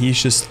doing?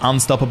 He's just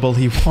unstoppable.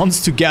 He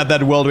wants to get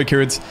that world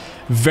record.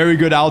 Very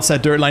good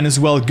outside dirt line as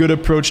well. Good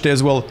approach there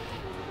as well.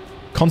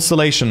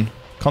 Constellation.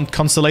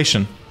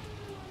 Constellation.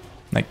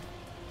 Like,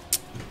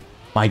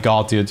 my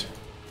god, dude.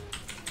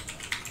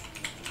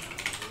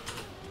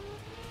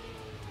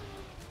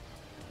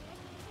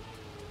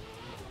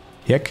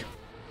 Hick.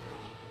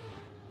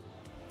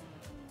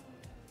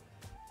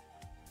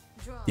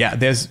 Yeah,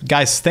 there's...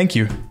 Guys, thank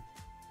you.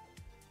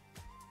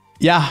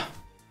 Yeah.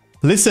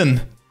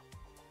 Listen.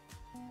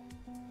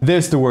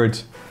 There's the word.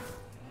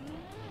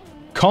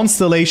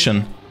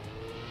 Constellation.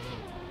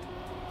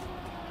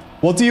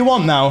 What do you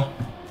want now?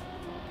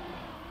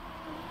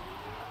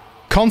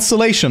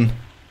 Constellation.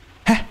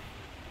 Heh.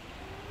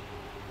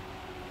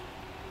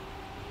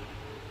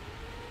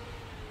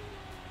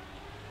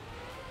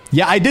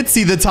 Yeah, I did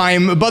see the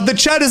time, but the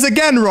chat is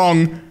again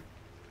wrong.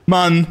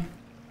 Man.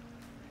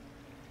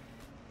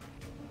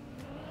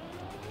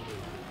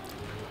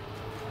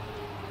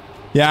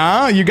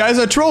 Yeah, you guys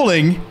are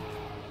trolling.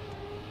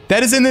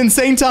 That is an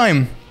insane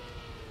time.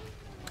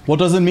 What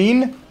does it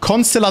mean?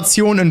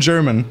 Konstellation in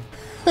German.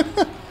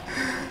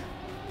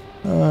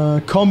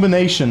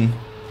 Combination.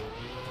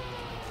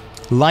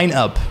 Line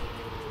up.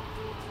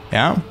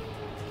 Yeah.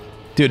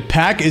 Dude,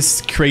 Pack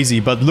is crazy,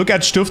 but look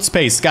at Stuft's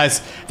pace.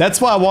 Guys, that's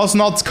why I was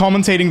not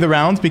commentating the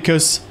round,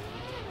 because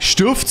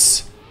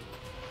Stuft's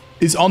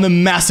is on a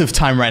massive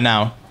time right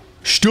now.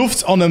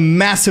 Stuft's on a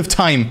massive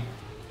time.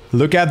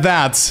 Look at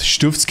that.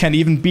 Stuft's can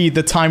even beat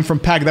the time from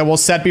Pack that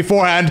was set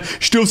beforehand.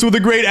 Stuft's with a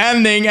great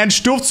ending, and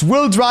Stuft's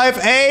will drive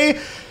a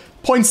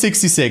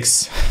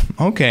 0.66.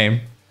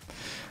 Okay.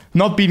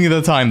 Not beating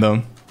the time,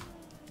 though.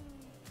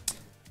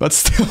 But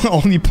still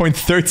only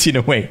 0.13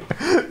 away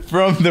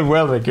from the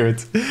world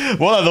record.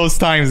 What are those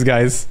times,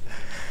 guys?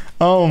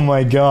 Oh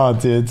my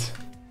god, dude.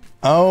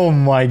 Oh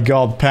my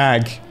god,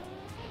 Pack.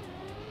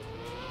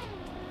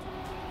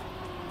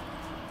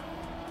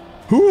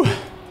 Whew.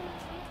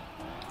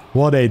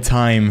 What a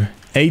time.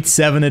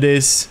 8-7 it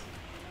is.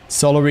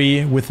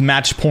 Solary with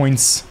match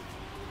points.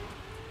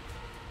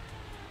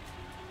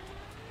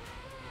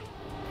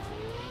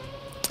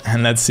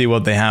 And let's see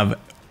what they have.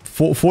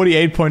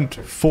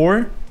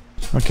 48.4.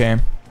 Okay.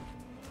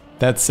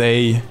 That's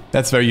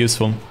very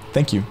useful.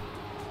 Thank you.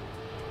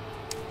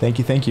 Thank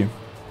you, thank you.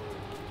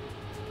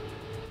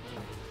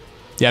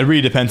 Yeah, it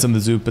really depends on the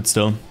Zoop, but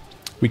still,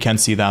 we can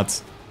see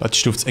that. But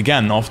Stufz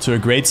again off to a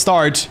great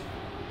start.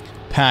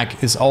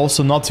 Pack is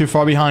also not too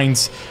far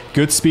behind.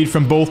 Good speed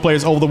from both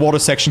players over the water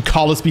section.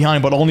 Carl is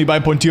behind, but only by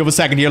 0.2 of a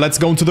second here. Let's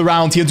go into the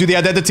round here to the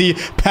identity.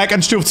 Pack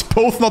and Stufz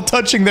both not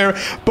touching there,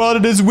 but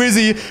it is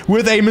Wizzy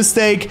with a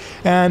mistake,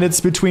 and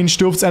it's between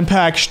Stufz and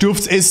Pack.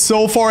 Stufz is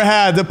so far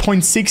ahead. The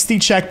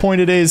 0.60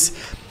 checkpoint it is.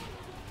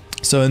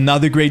 So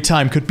another great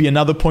time. Could be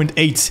another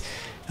 0.8.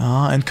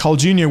 And Carl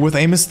Jr. with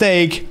a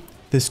mistake.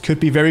 This could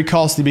be very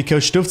costly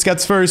because Stufz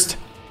gets first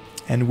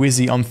and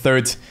Wizzy on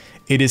third.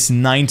 It is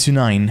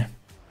 9-9.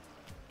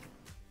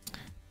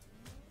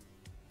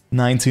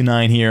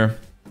 9-9 here.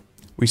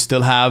 We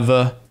still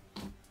have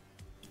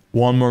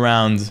one more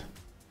round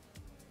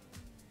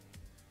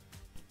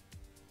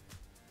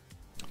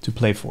to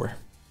play for.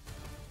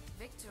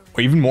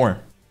 Or even more.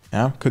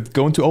 Yeah, could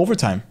go into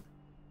overtime.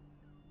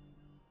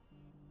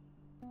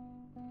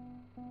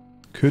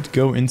 Could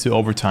go into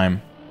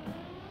overtime.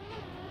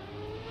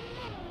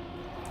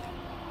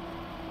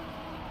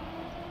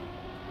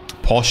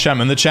 Paul Shem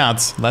in the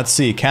chat. Let's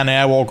see. Can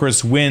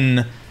Airwalkers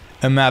win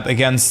a map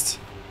against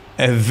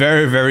a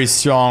very, very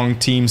strong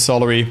team,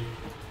 Solary?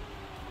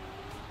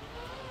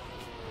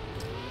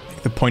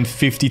 The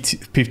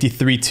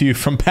 0.53-2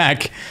 from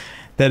Pack.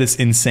 That is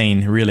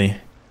insane, really.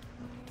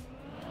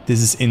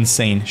 This is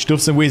insane.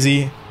 Stufz and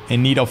Wizzy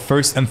in need of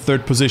first and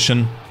third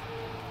position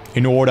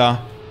in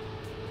order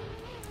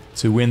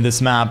to win this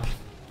map.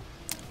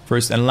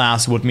 First and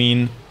last would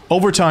mean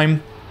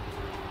overtime.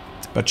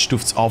 But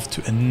Stufz off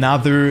to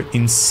another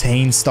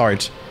insane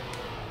start.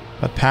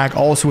 But Pack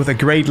also with a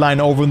great line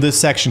over in this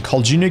section.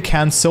 Carl Jr.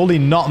 can solely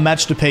not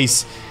match the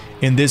pace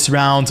in this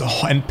round.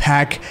 Oh, and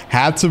Pack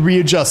had to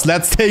readjust.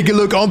 Let's take a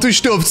look onto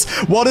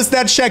Stufz. What is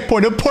that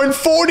checkpoint? A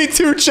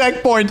 0.42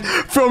 checkpoint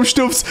from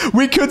Stufz.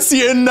 We could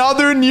see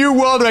another new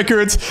world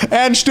record.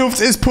 And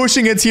Stufz is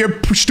pushing it here.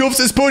 Stufz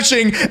is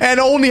pushing and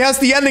only has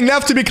the ending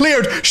left to be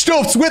cleared.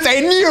 Stufz with a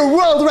new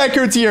world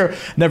record here.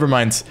 Never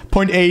mind.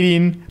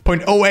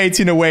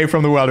 0.18 away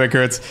from the world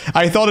record.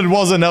 I thought it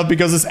was enough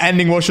because this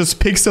ending was just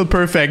pixel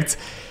perfect.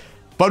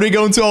 But we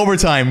go into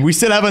overtime. We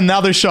still have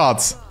another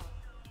shot.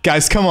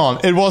 Guys, come on.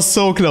 It was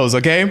so close,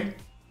 okay?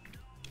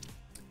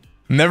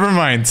 Never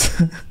mind.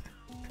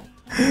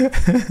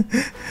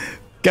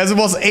 Guys, it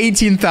was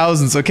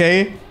 18,000s,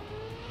 okay?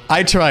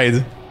 I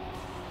tried.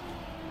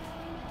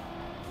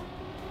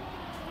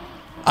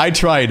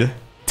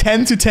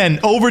 10-10,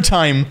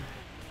 overtime.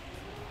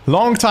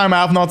 Long time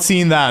I have not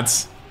seen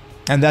that.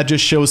 And that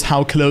just shows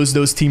how close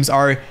those teams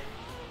are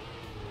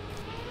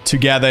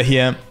together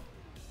here.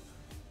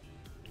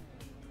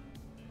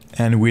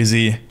 And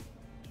Wizzy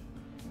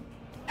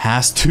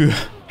has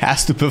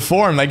to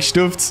perform. Like,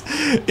 Stufz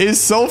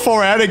is so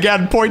far ahead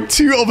again.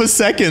 0.2 of a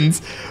second.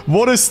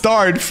 What a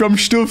start from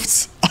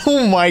Stufz.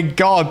 Oh my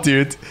god,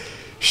 dude.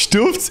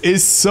 Stufz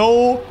is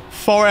so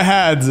far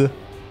ahead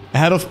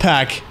of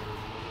Pack.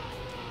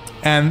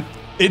 And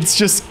it's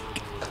just,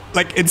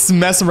 like, it's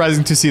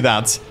mesmerizing to see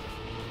that.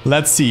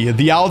 Let's see.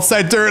 The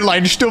outside dirt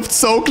line. Stufz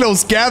so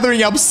close.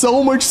 Gathering up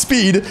so much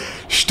speed.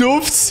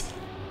 Stufz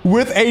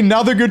with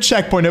another good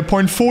checkpoint at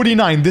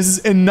 0.49. This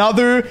is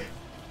another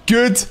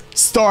good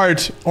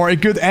start or a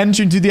good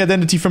entry into the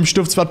identity from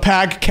Stufz, but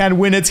Pack can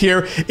win it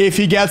here if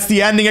he gets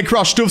the ending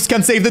across. Stufz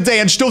can save the day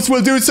and Stufz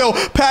will do so.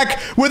 Pack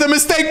with a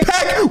mistake.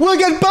 Pack will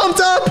get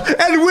bumped up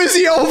and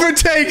Wizzy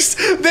overtakes.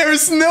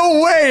 There's no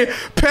way.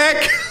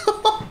 Pack.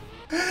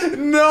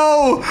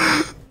 No.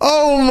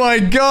 Oh my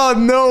god,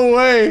 no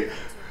way.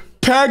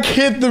 Pack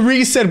hit the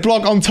reset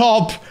block on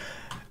top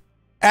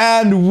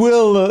and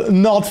will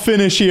not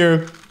finish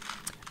here.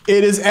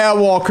 It is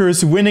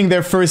Airwalkers winning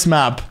their first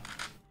map.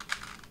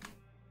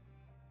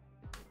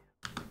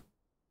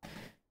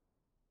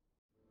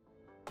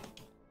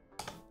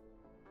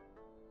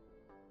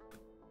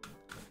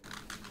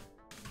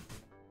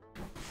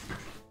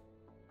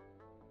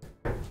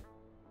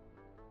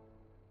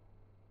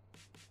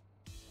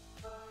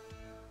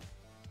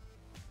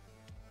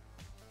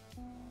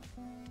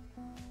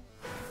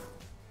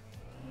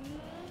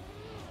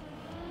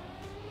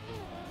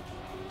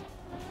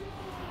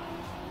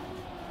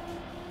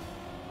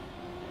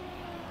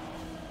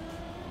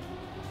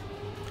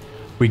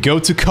 We go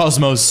to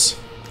Cosmos,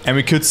 and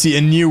we could see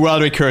a new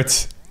world record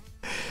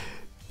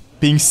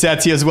being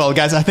set here as well.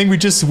 Guys, I think we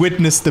just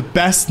witnessed the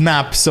best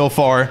map so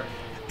far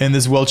in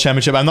this World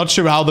Championship. I'm not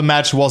sure how the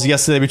match was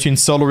yesterday between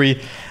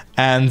Solary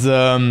and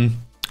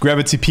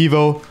Gravity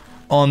Pivo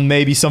on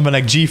maybe something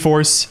like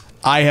G-Force.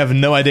 I have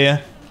no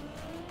idea.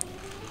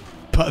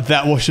 But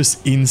that was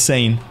just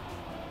insane.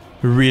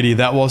 Really,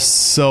 that was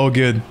so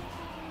good.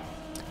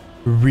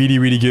 Really,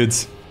 really good.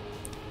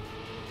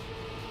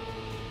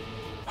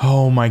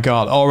 Oh my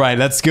god. Alright,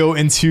 let's go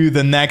into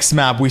the next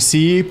map. We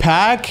see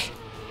Pack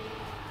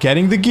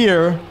getting the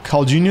gear.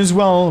 Carl Jr. as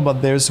well,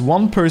 but there's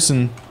one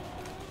person,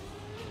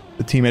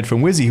 the teammate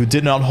from Wizzy, who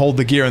did not hold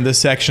the gear in this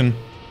section.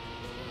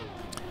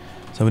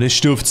 So it is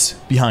Stufz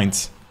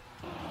behind.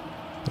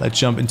 Let's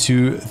jump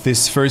into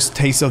this first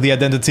taste of the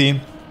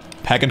identity.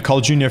 Pack and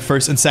Carl Jr.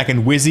 first and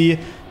second.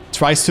 Wizzy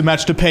Tries to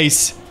match the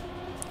pace.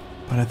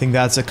 But I think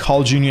that's a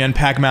Carl Jr. and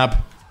Pack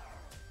map.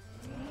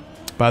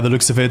 By the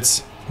looks of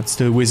it. But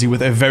still Wizzy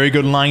with a very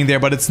good line there,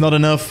 but it's not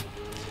enough.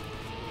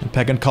 And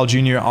Pack and Carl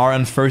Jr. are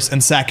on first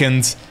and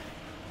second.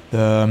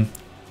 The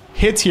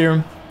hit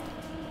here,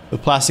 the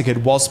plastic hit,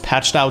 was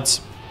patched out.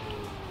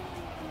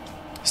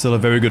 Still a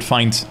very good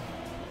find.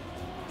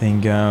 I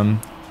think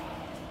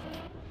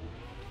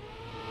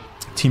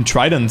Team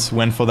Trident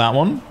went for that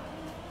one.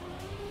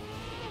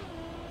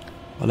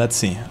 Well, let's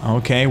see.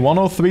 Okay,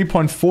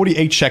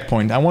 103.48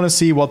 checkpoint. I want to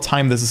see what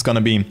time this is going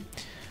to be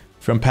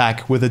from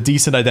Pack with a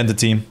decent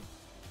identity.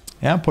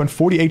 Yeah,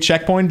 0.48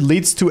 checkpoint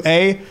leads to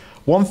a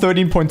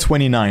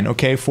 113.29.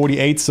 Okay,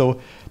 48, so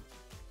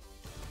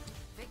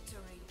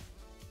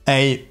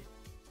a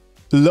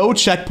low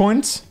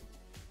checkpoint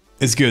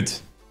is good.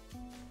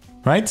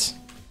 Right?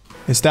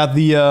 Is that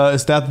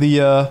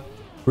the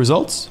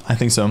results? I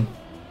think so.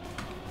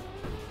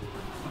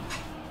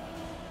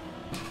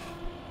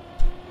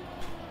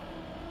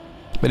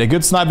 But a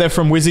good snipe there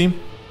from Wizzy.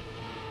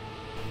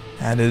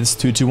 And it is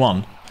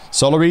 2-1.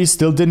 Solary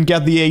still didn't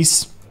get the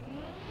ace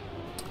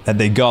that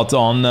they got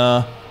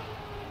on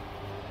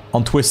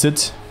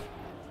Twisted.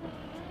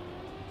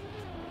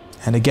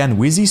 And again,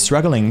 Wizzy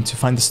struggling to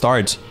find the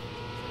start.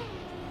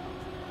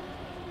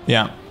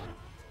 Yeah.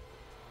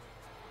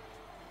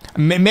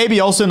 Maybe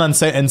also an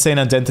insane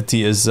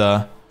identity is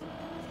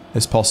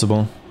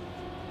possible.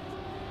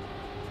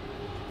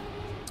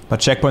 But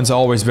checkpoints are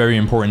always very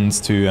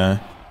important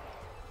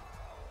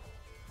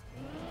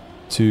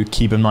to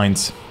keep in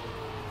mind.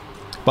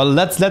 But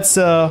let's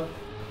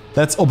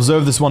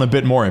observe this one a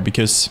bit more,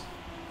 because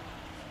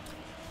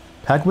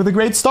Pack with a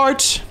great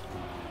start.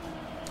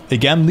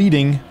 Again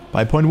leading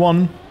by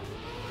 0.1.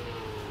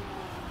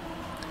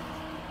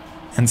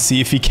 And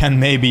see if he can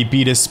maybe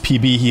beat his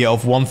PB here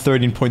of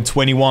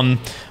 113.21.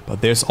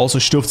 But there's also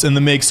Stufz in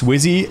the mix.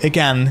 Wizzy,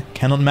 again,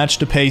 cannot match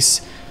the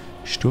pace.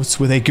 Stufz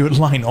with a good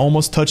line,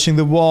 almost touching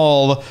the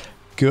wall.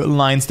 Good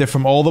lines there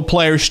from all the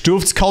players.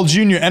 Stufz, Carl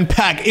Jr. and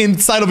Pack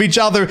inside of each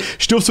other.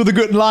 Stufz with a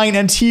good line,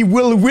 and he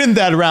will win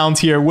that round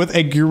here with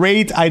a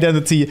great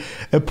identity.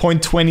 A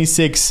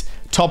 0.26.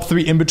 Top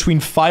 3 in between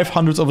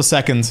 500ths of a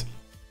second.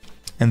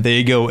 And there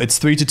you go. It's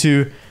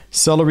 3-2.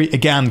 Solary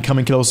again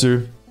coming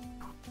closer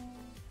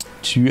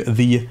to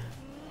the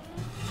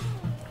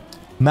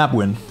map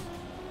win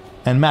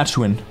and match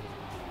win.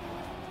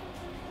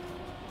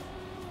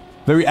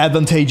 Very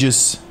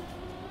advantageous.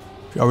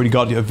 We already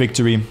got a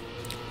victory.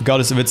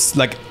 Regardless if it's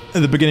like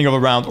at the beginning of a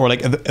round or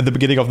like at the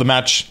beginning of the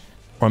match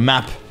or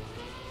map.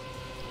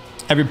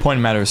 Every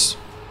point matters.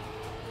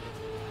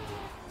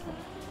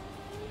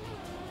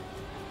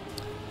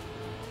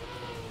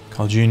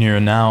 Carl Jr.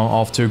 now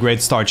off to a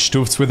great start.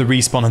 Stufz with a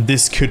respawn, and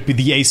this could be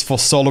the ace for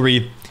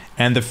Solary.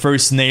 And the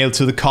first nail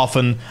to the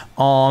coffin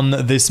on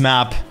this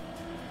map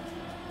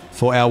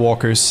for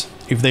Airwalkers.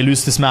 If they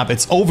lose this map,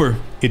 it's over.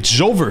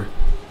 It's over.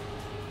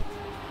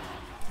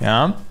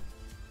 Yeah.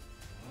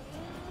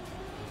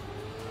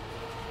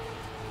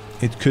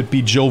 It could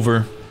be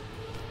Jover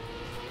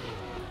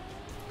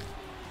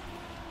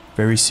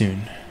very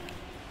soon.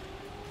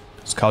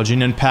 Carl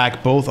Jr. and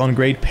Pack both on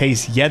great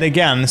pace yet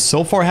again.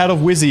 So far ahead of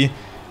Wizzy,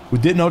 who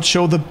did not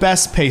show the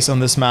best pace on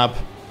this map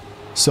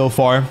so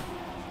far.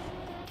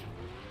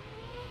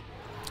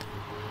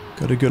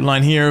 Got a good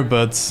line here,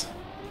 but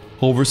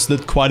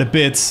overslid quite a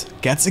bit.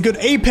 Gets a good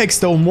apex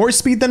though, more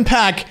speed than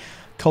Pack.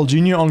 Carl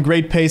Jr. on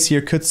great pace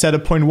here, could set a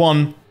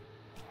 0.1.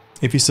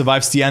 If he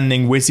survives the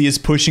ending. Wizzy is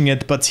pushing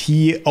it, but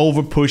he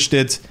overpushed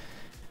it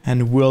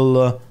and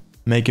will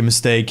make a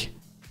mistake.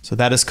 So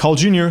that is Carl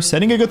Jr.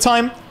 setting a good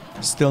time.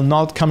 Still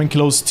not coming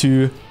close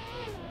to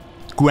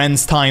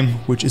Gwen's time,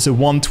 which is a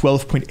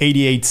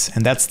 112.88.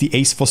 And that's the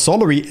ace for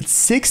Solary.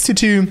 It's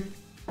 6-2.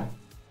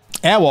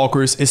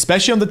 Airwalkers,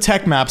 especially on the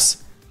tech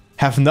maps,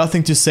 have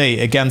nothing to say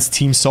against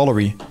Team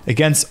Solary.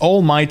 Against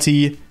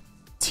almighty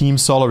Team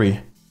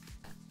Solary.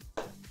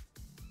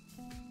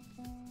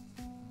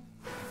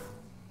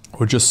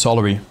 Or just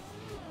Solary.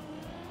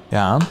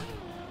 Yeah.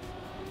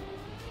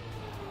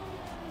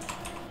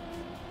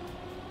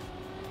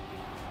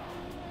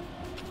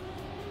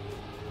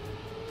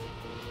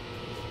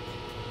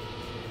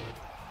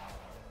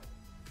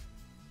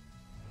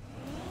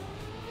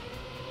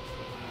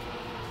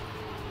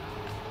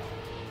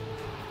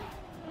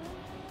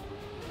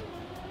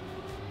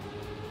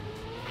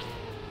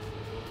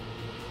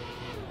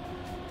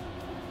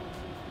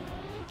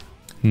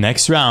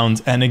 Next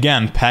round, and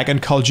again, Pack and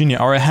Carl Jr.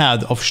 are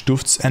ahead of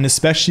Stufz and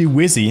especially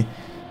Wizzy,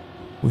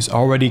 who's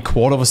already a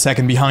quarter of a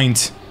second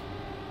behind.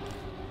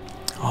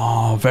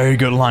 Oh, very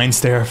good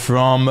lines there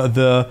from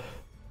the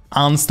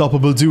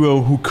unstoppable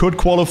duo who could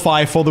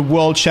qualify for the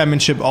World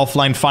Championship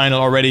offline final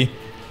already.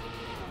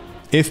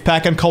 If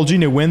Pack and Carl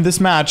Jr. win this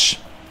match,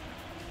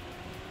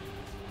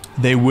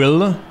 they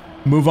will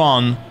move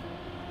on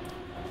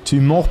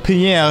to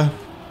Montpellier,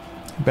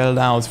 battled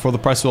out for the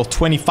price of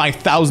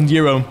 25,000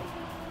 euro.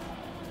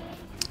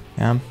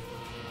 Yeah,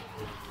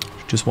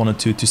 just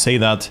wanted to say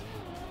that.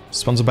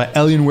 Sponsored by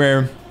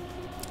Alienware,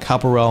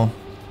 Caporal,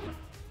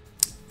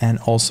 and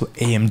also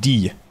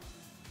AMD.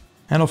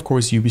 And of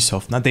course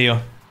Ubisoft,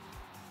 Nadeo,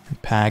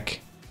 and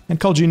Pack. And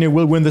Carl Jr.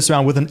 will win this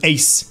round with an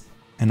ace.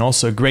 And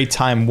also a great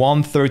time,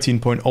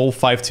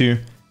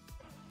 1:13.052.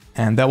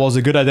 And that was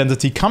a good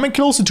identity. Coming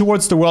closer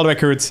towards the world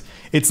record.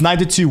 It's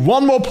 92,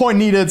 one more point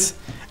needed.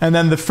 And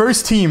then the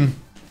first team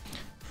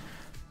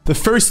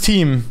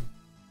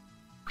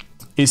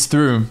is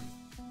through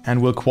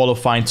and will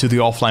qualify into the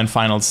offline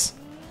finals.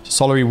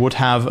 Solary would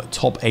have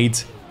top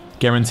 8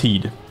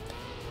 guaranteed.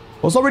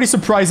 Was already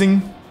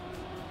surprising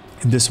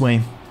in this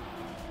way.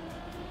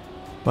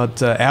 But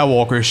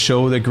Airwalkers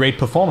showed a great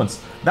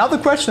performance. Now the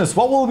question is,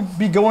 what will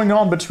be going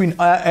on between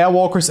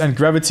Airwalkers and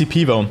Gravity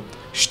Pivo?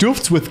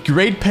 Stufts with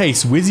great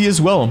pace, Wizzy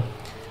as well.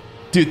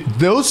 Dude,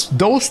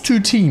 those two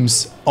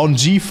teams on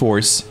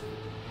GeForce.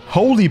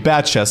 Holy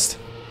bad chest.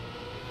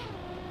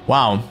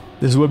 Wow,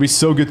 this will be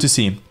so good to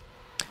see.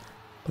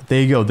 But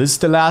there you go, this is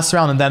the last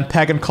round, and then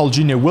Pack and Carl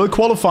Jr. will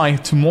qualify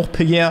to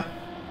Montpellier.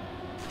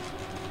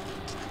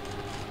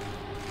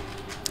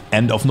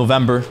 End of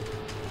November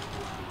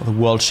for the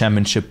World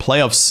Championship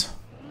playoffs.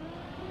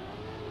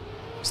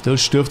 Still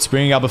Stufts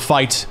bringing up a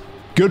fight.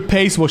 Good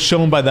pace was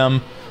shown by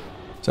them.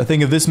 So I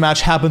think if this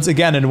match happens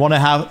again in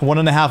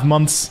 1.5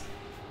 months,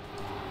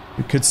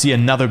 we could see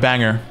another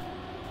banger.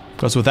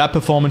 Because with that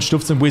performance,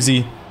 Stufts and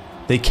Wizzy,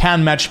 they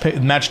can match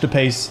the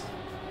pace.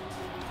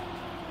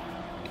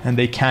 And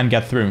they can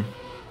get through.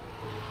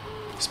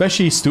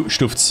 Especially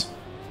Stufts.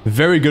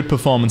 Very good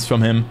performance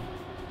from him.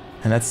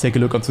 And let's take a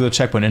look onto the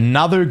checkpoint.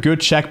 Another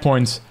good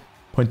checkpoint.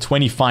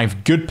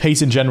 0.25. Good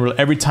pace in general.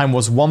 Every time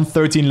was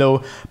 1:13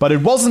 low. But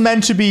it wasn't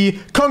meant to be.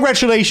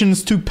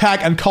 Congratulations to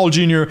Pack and Carl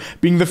Jr.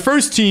 being the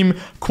first team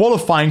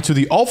qualifying to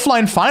the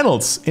offline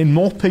finals in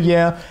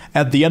Montpellier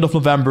at the end of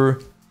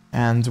November.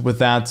 And with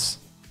that,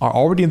 are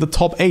already in the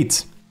top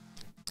 8.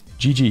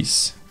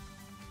 GG's.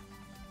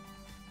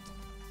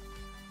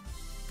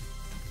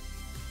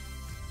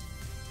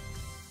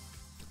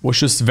 Was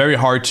just very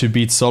hard to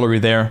beat Solary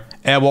there.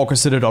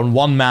 Airwalkers did it on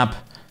one map.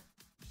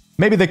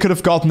 Maybe they could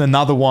have gotten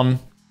another one,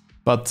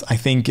 but I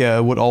think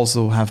would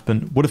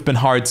have been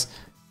hard.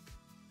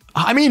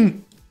 I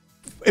mean,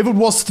 if it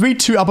was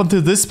 3-2 up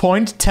until this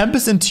point,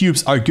 Tempest and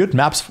Tubes are good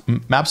maps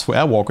for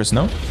Airwalkers,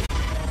 no?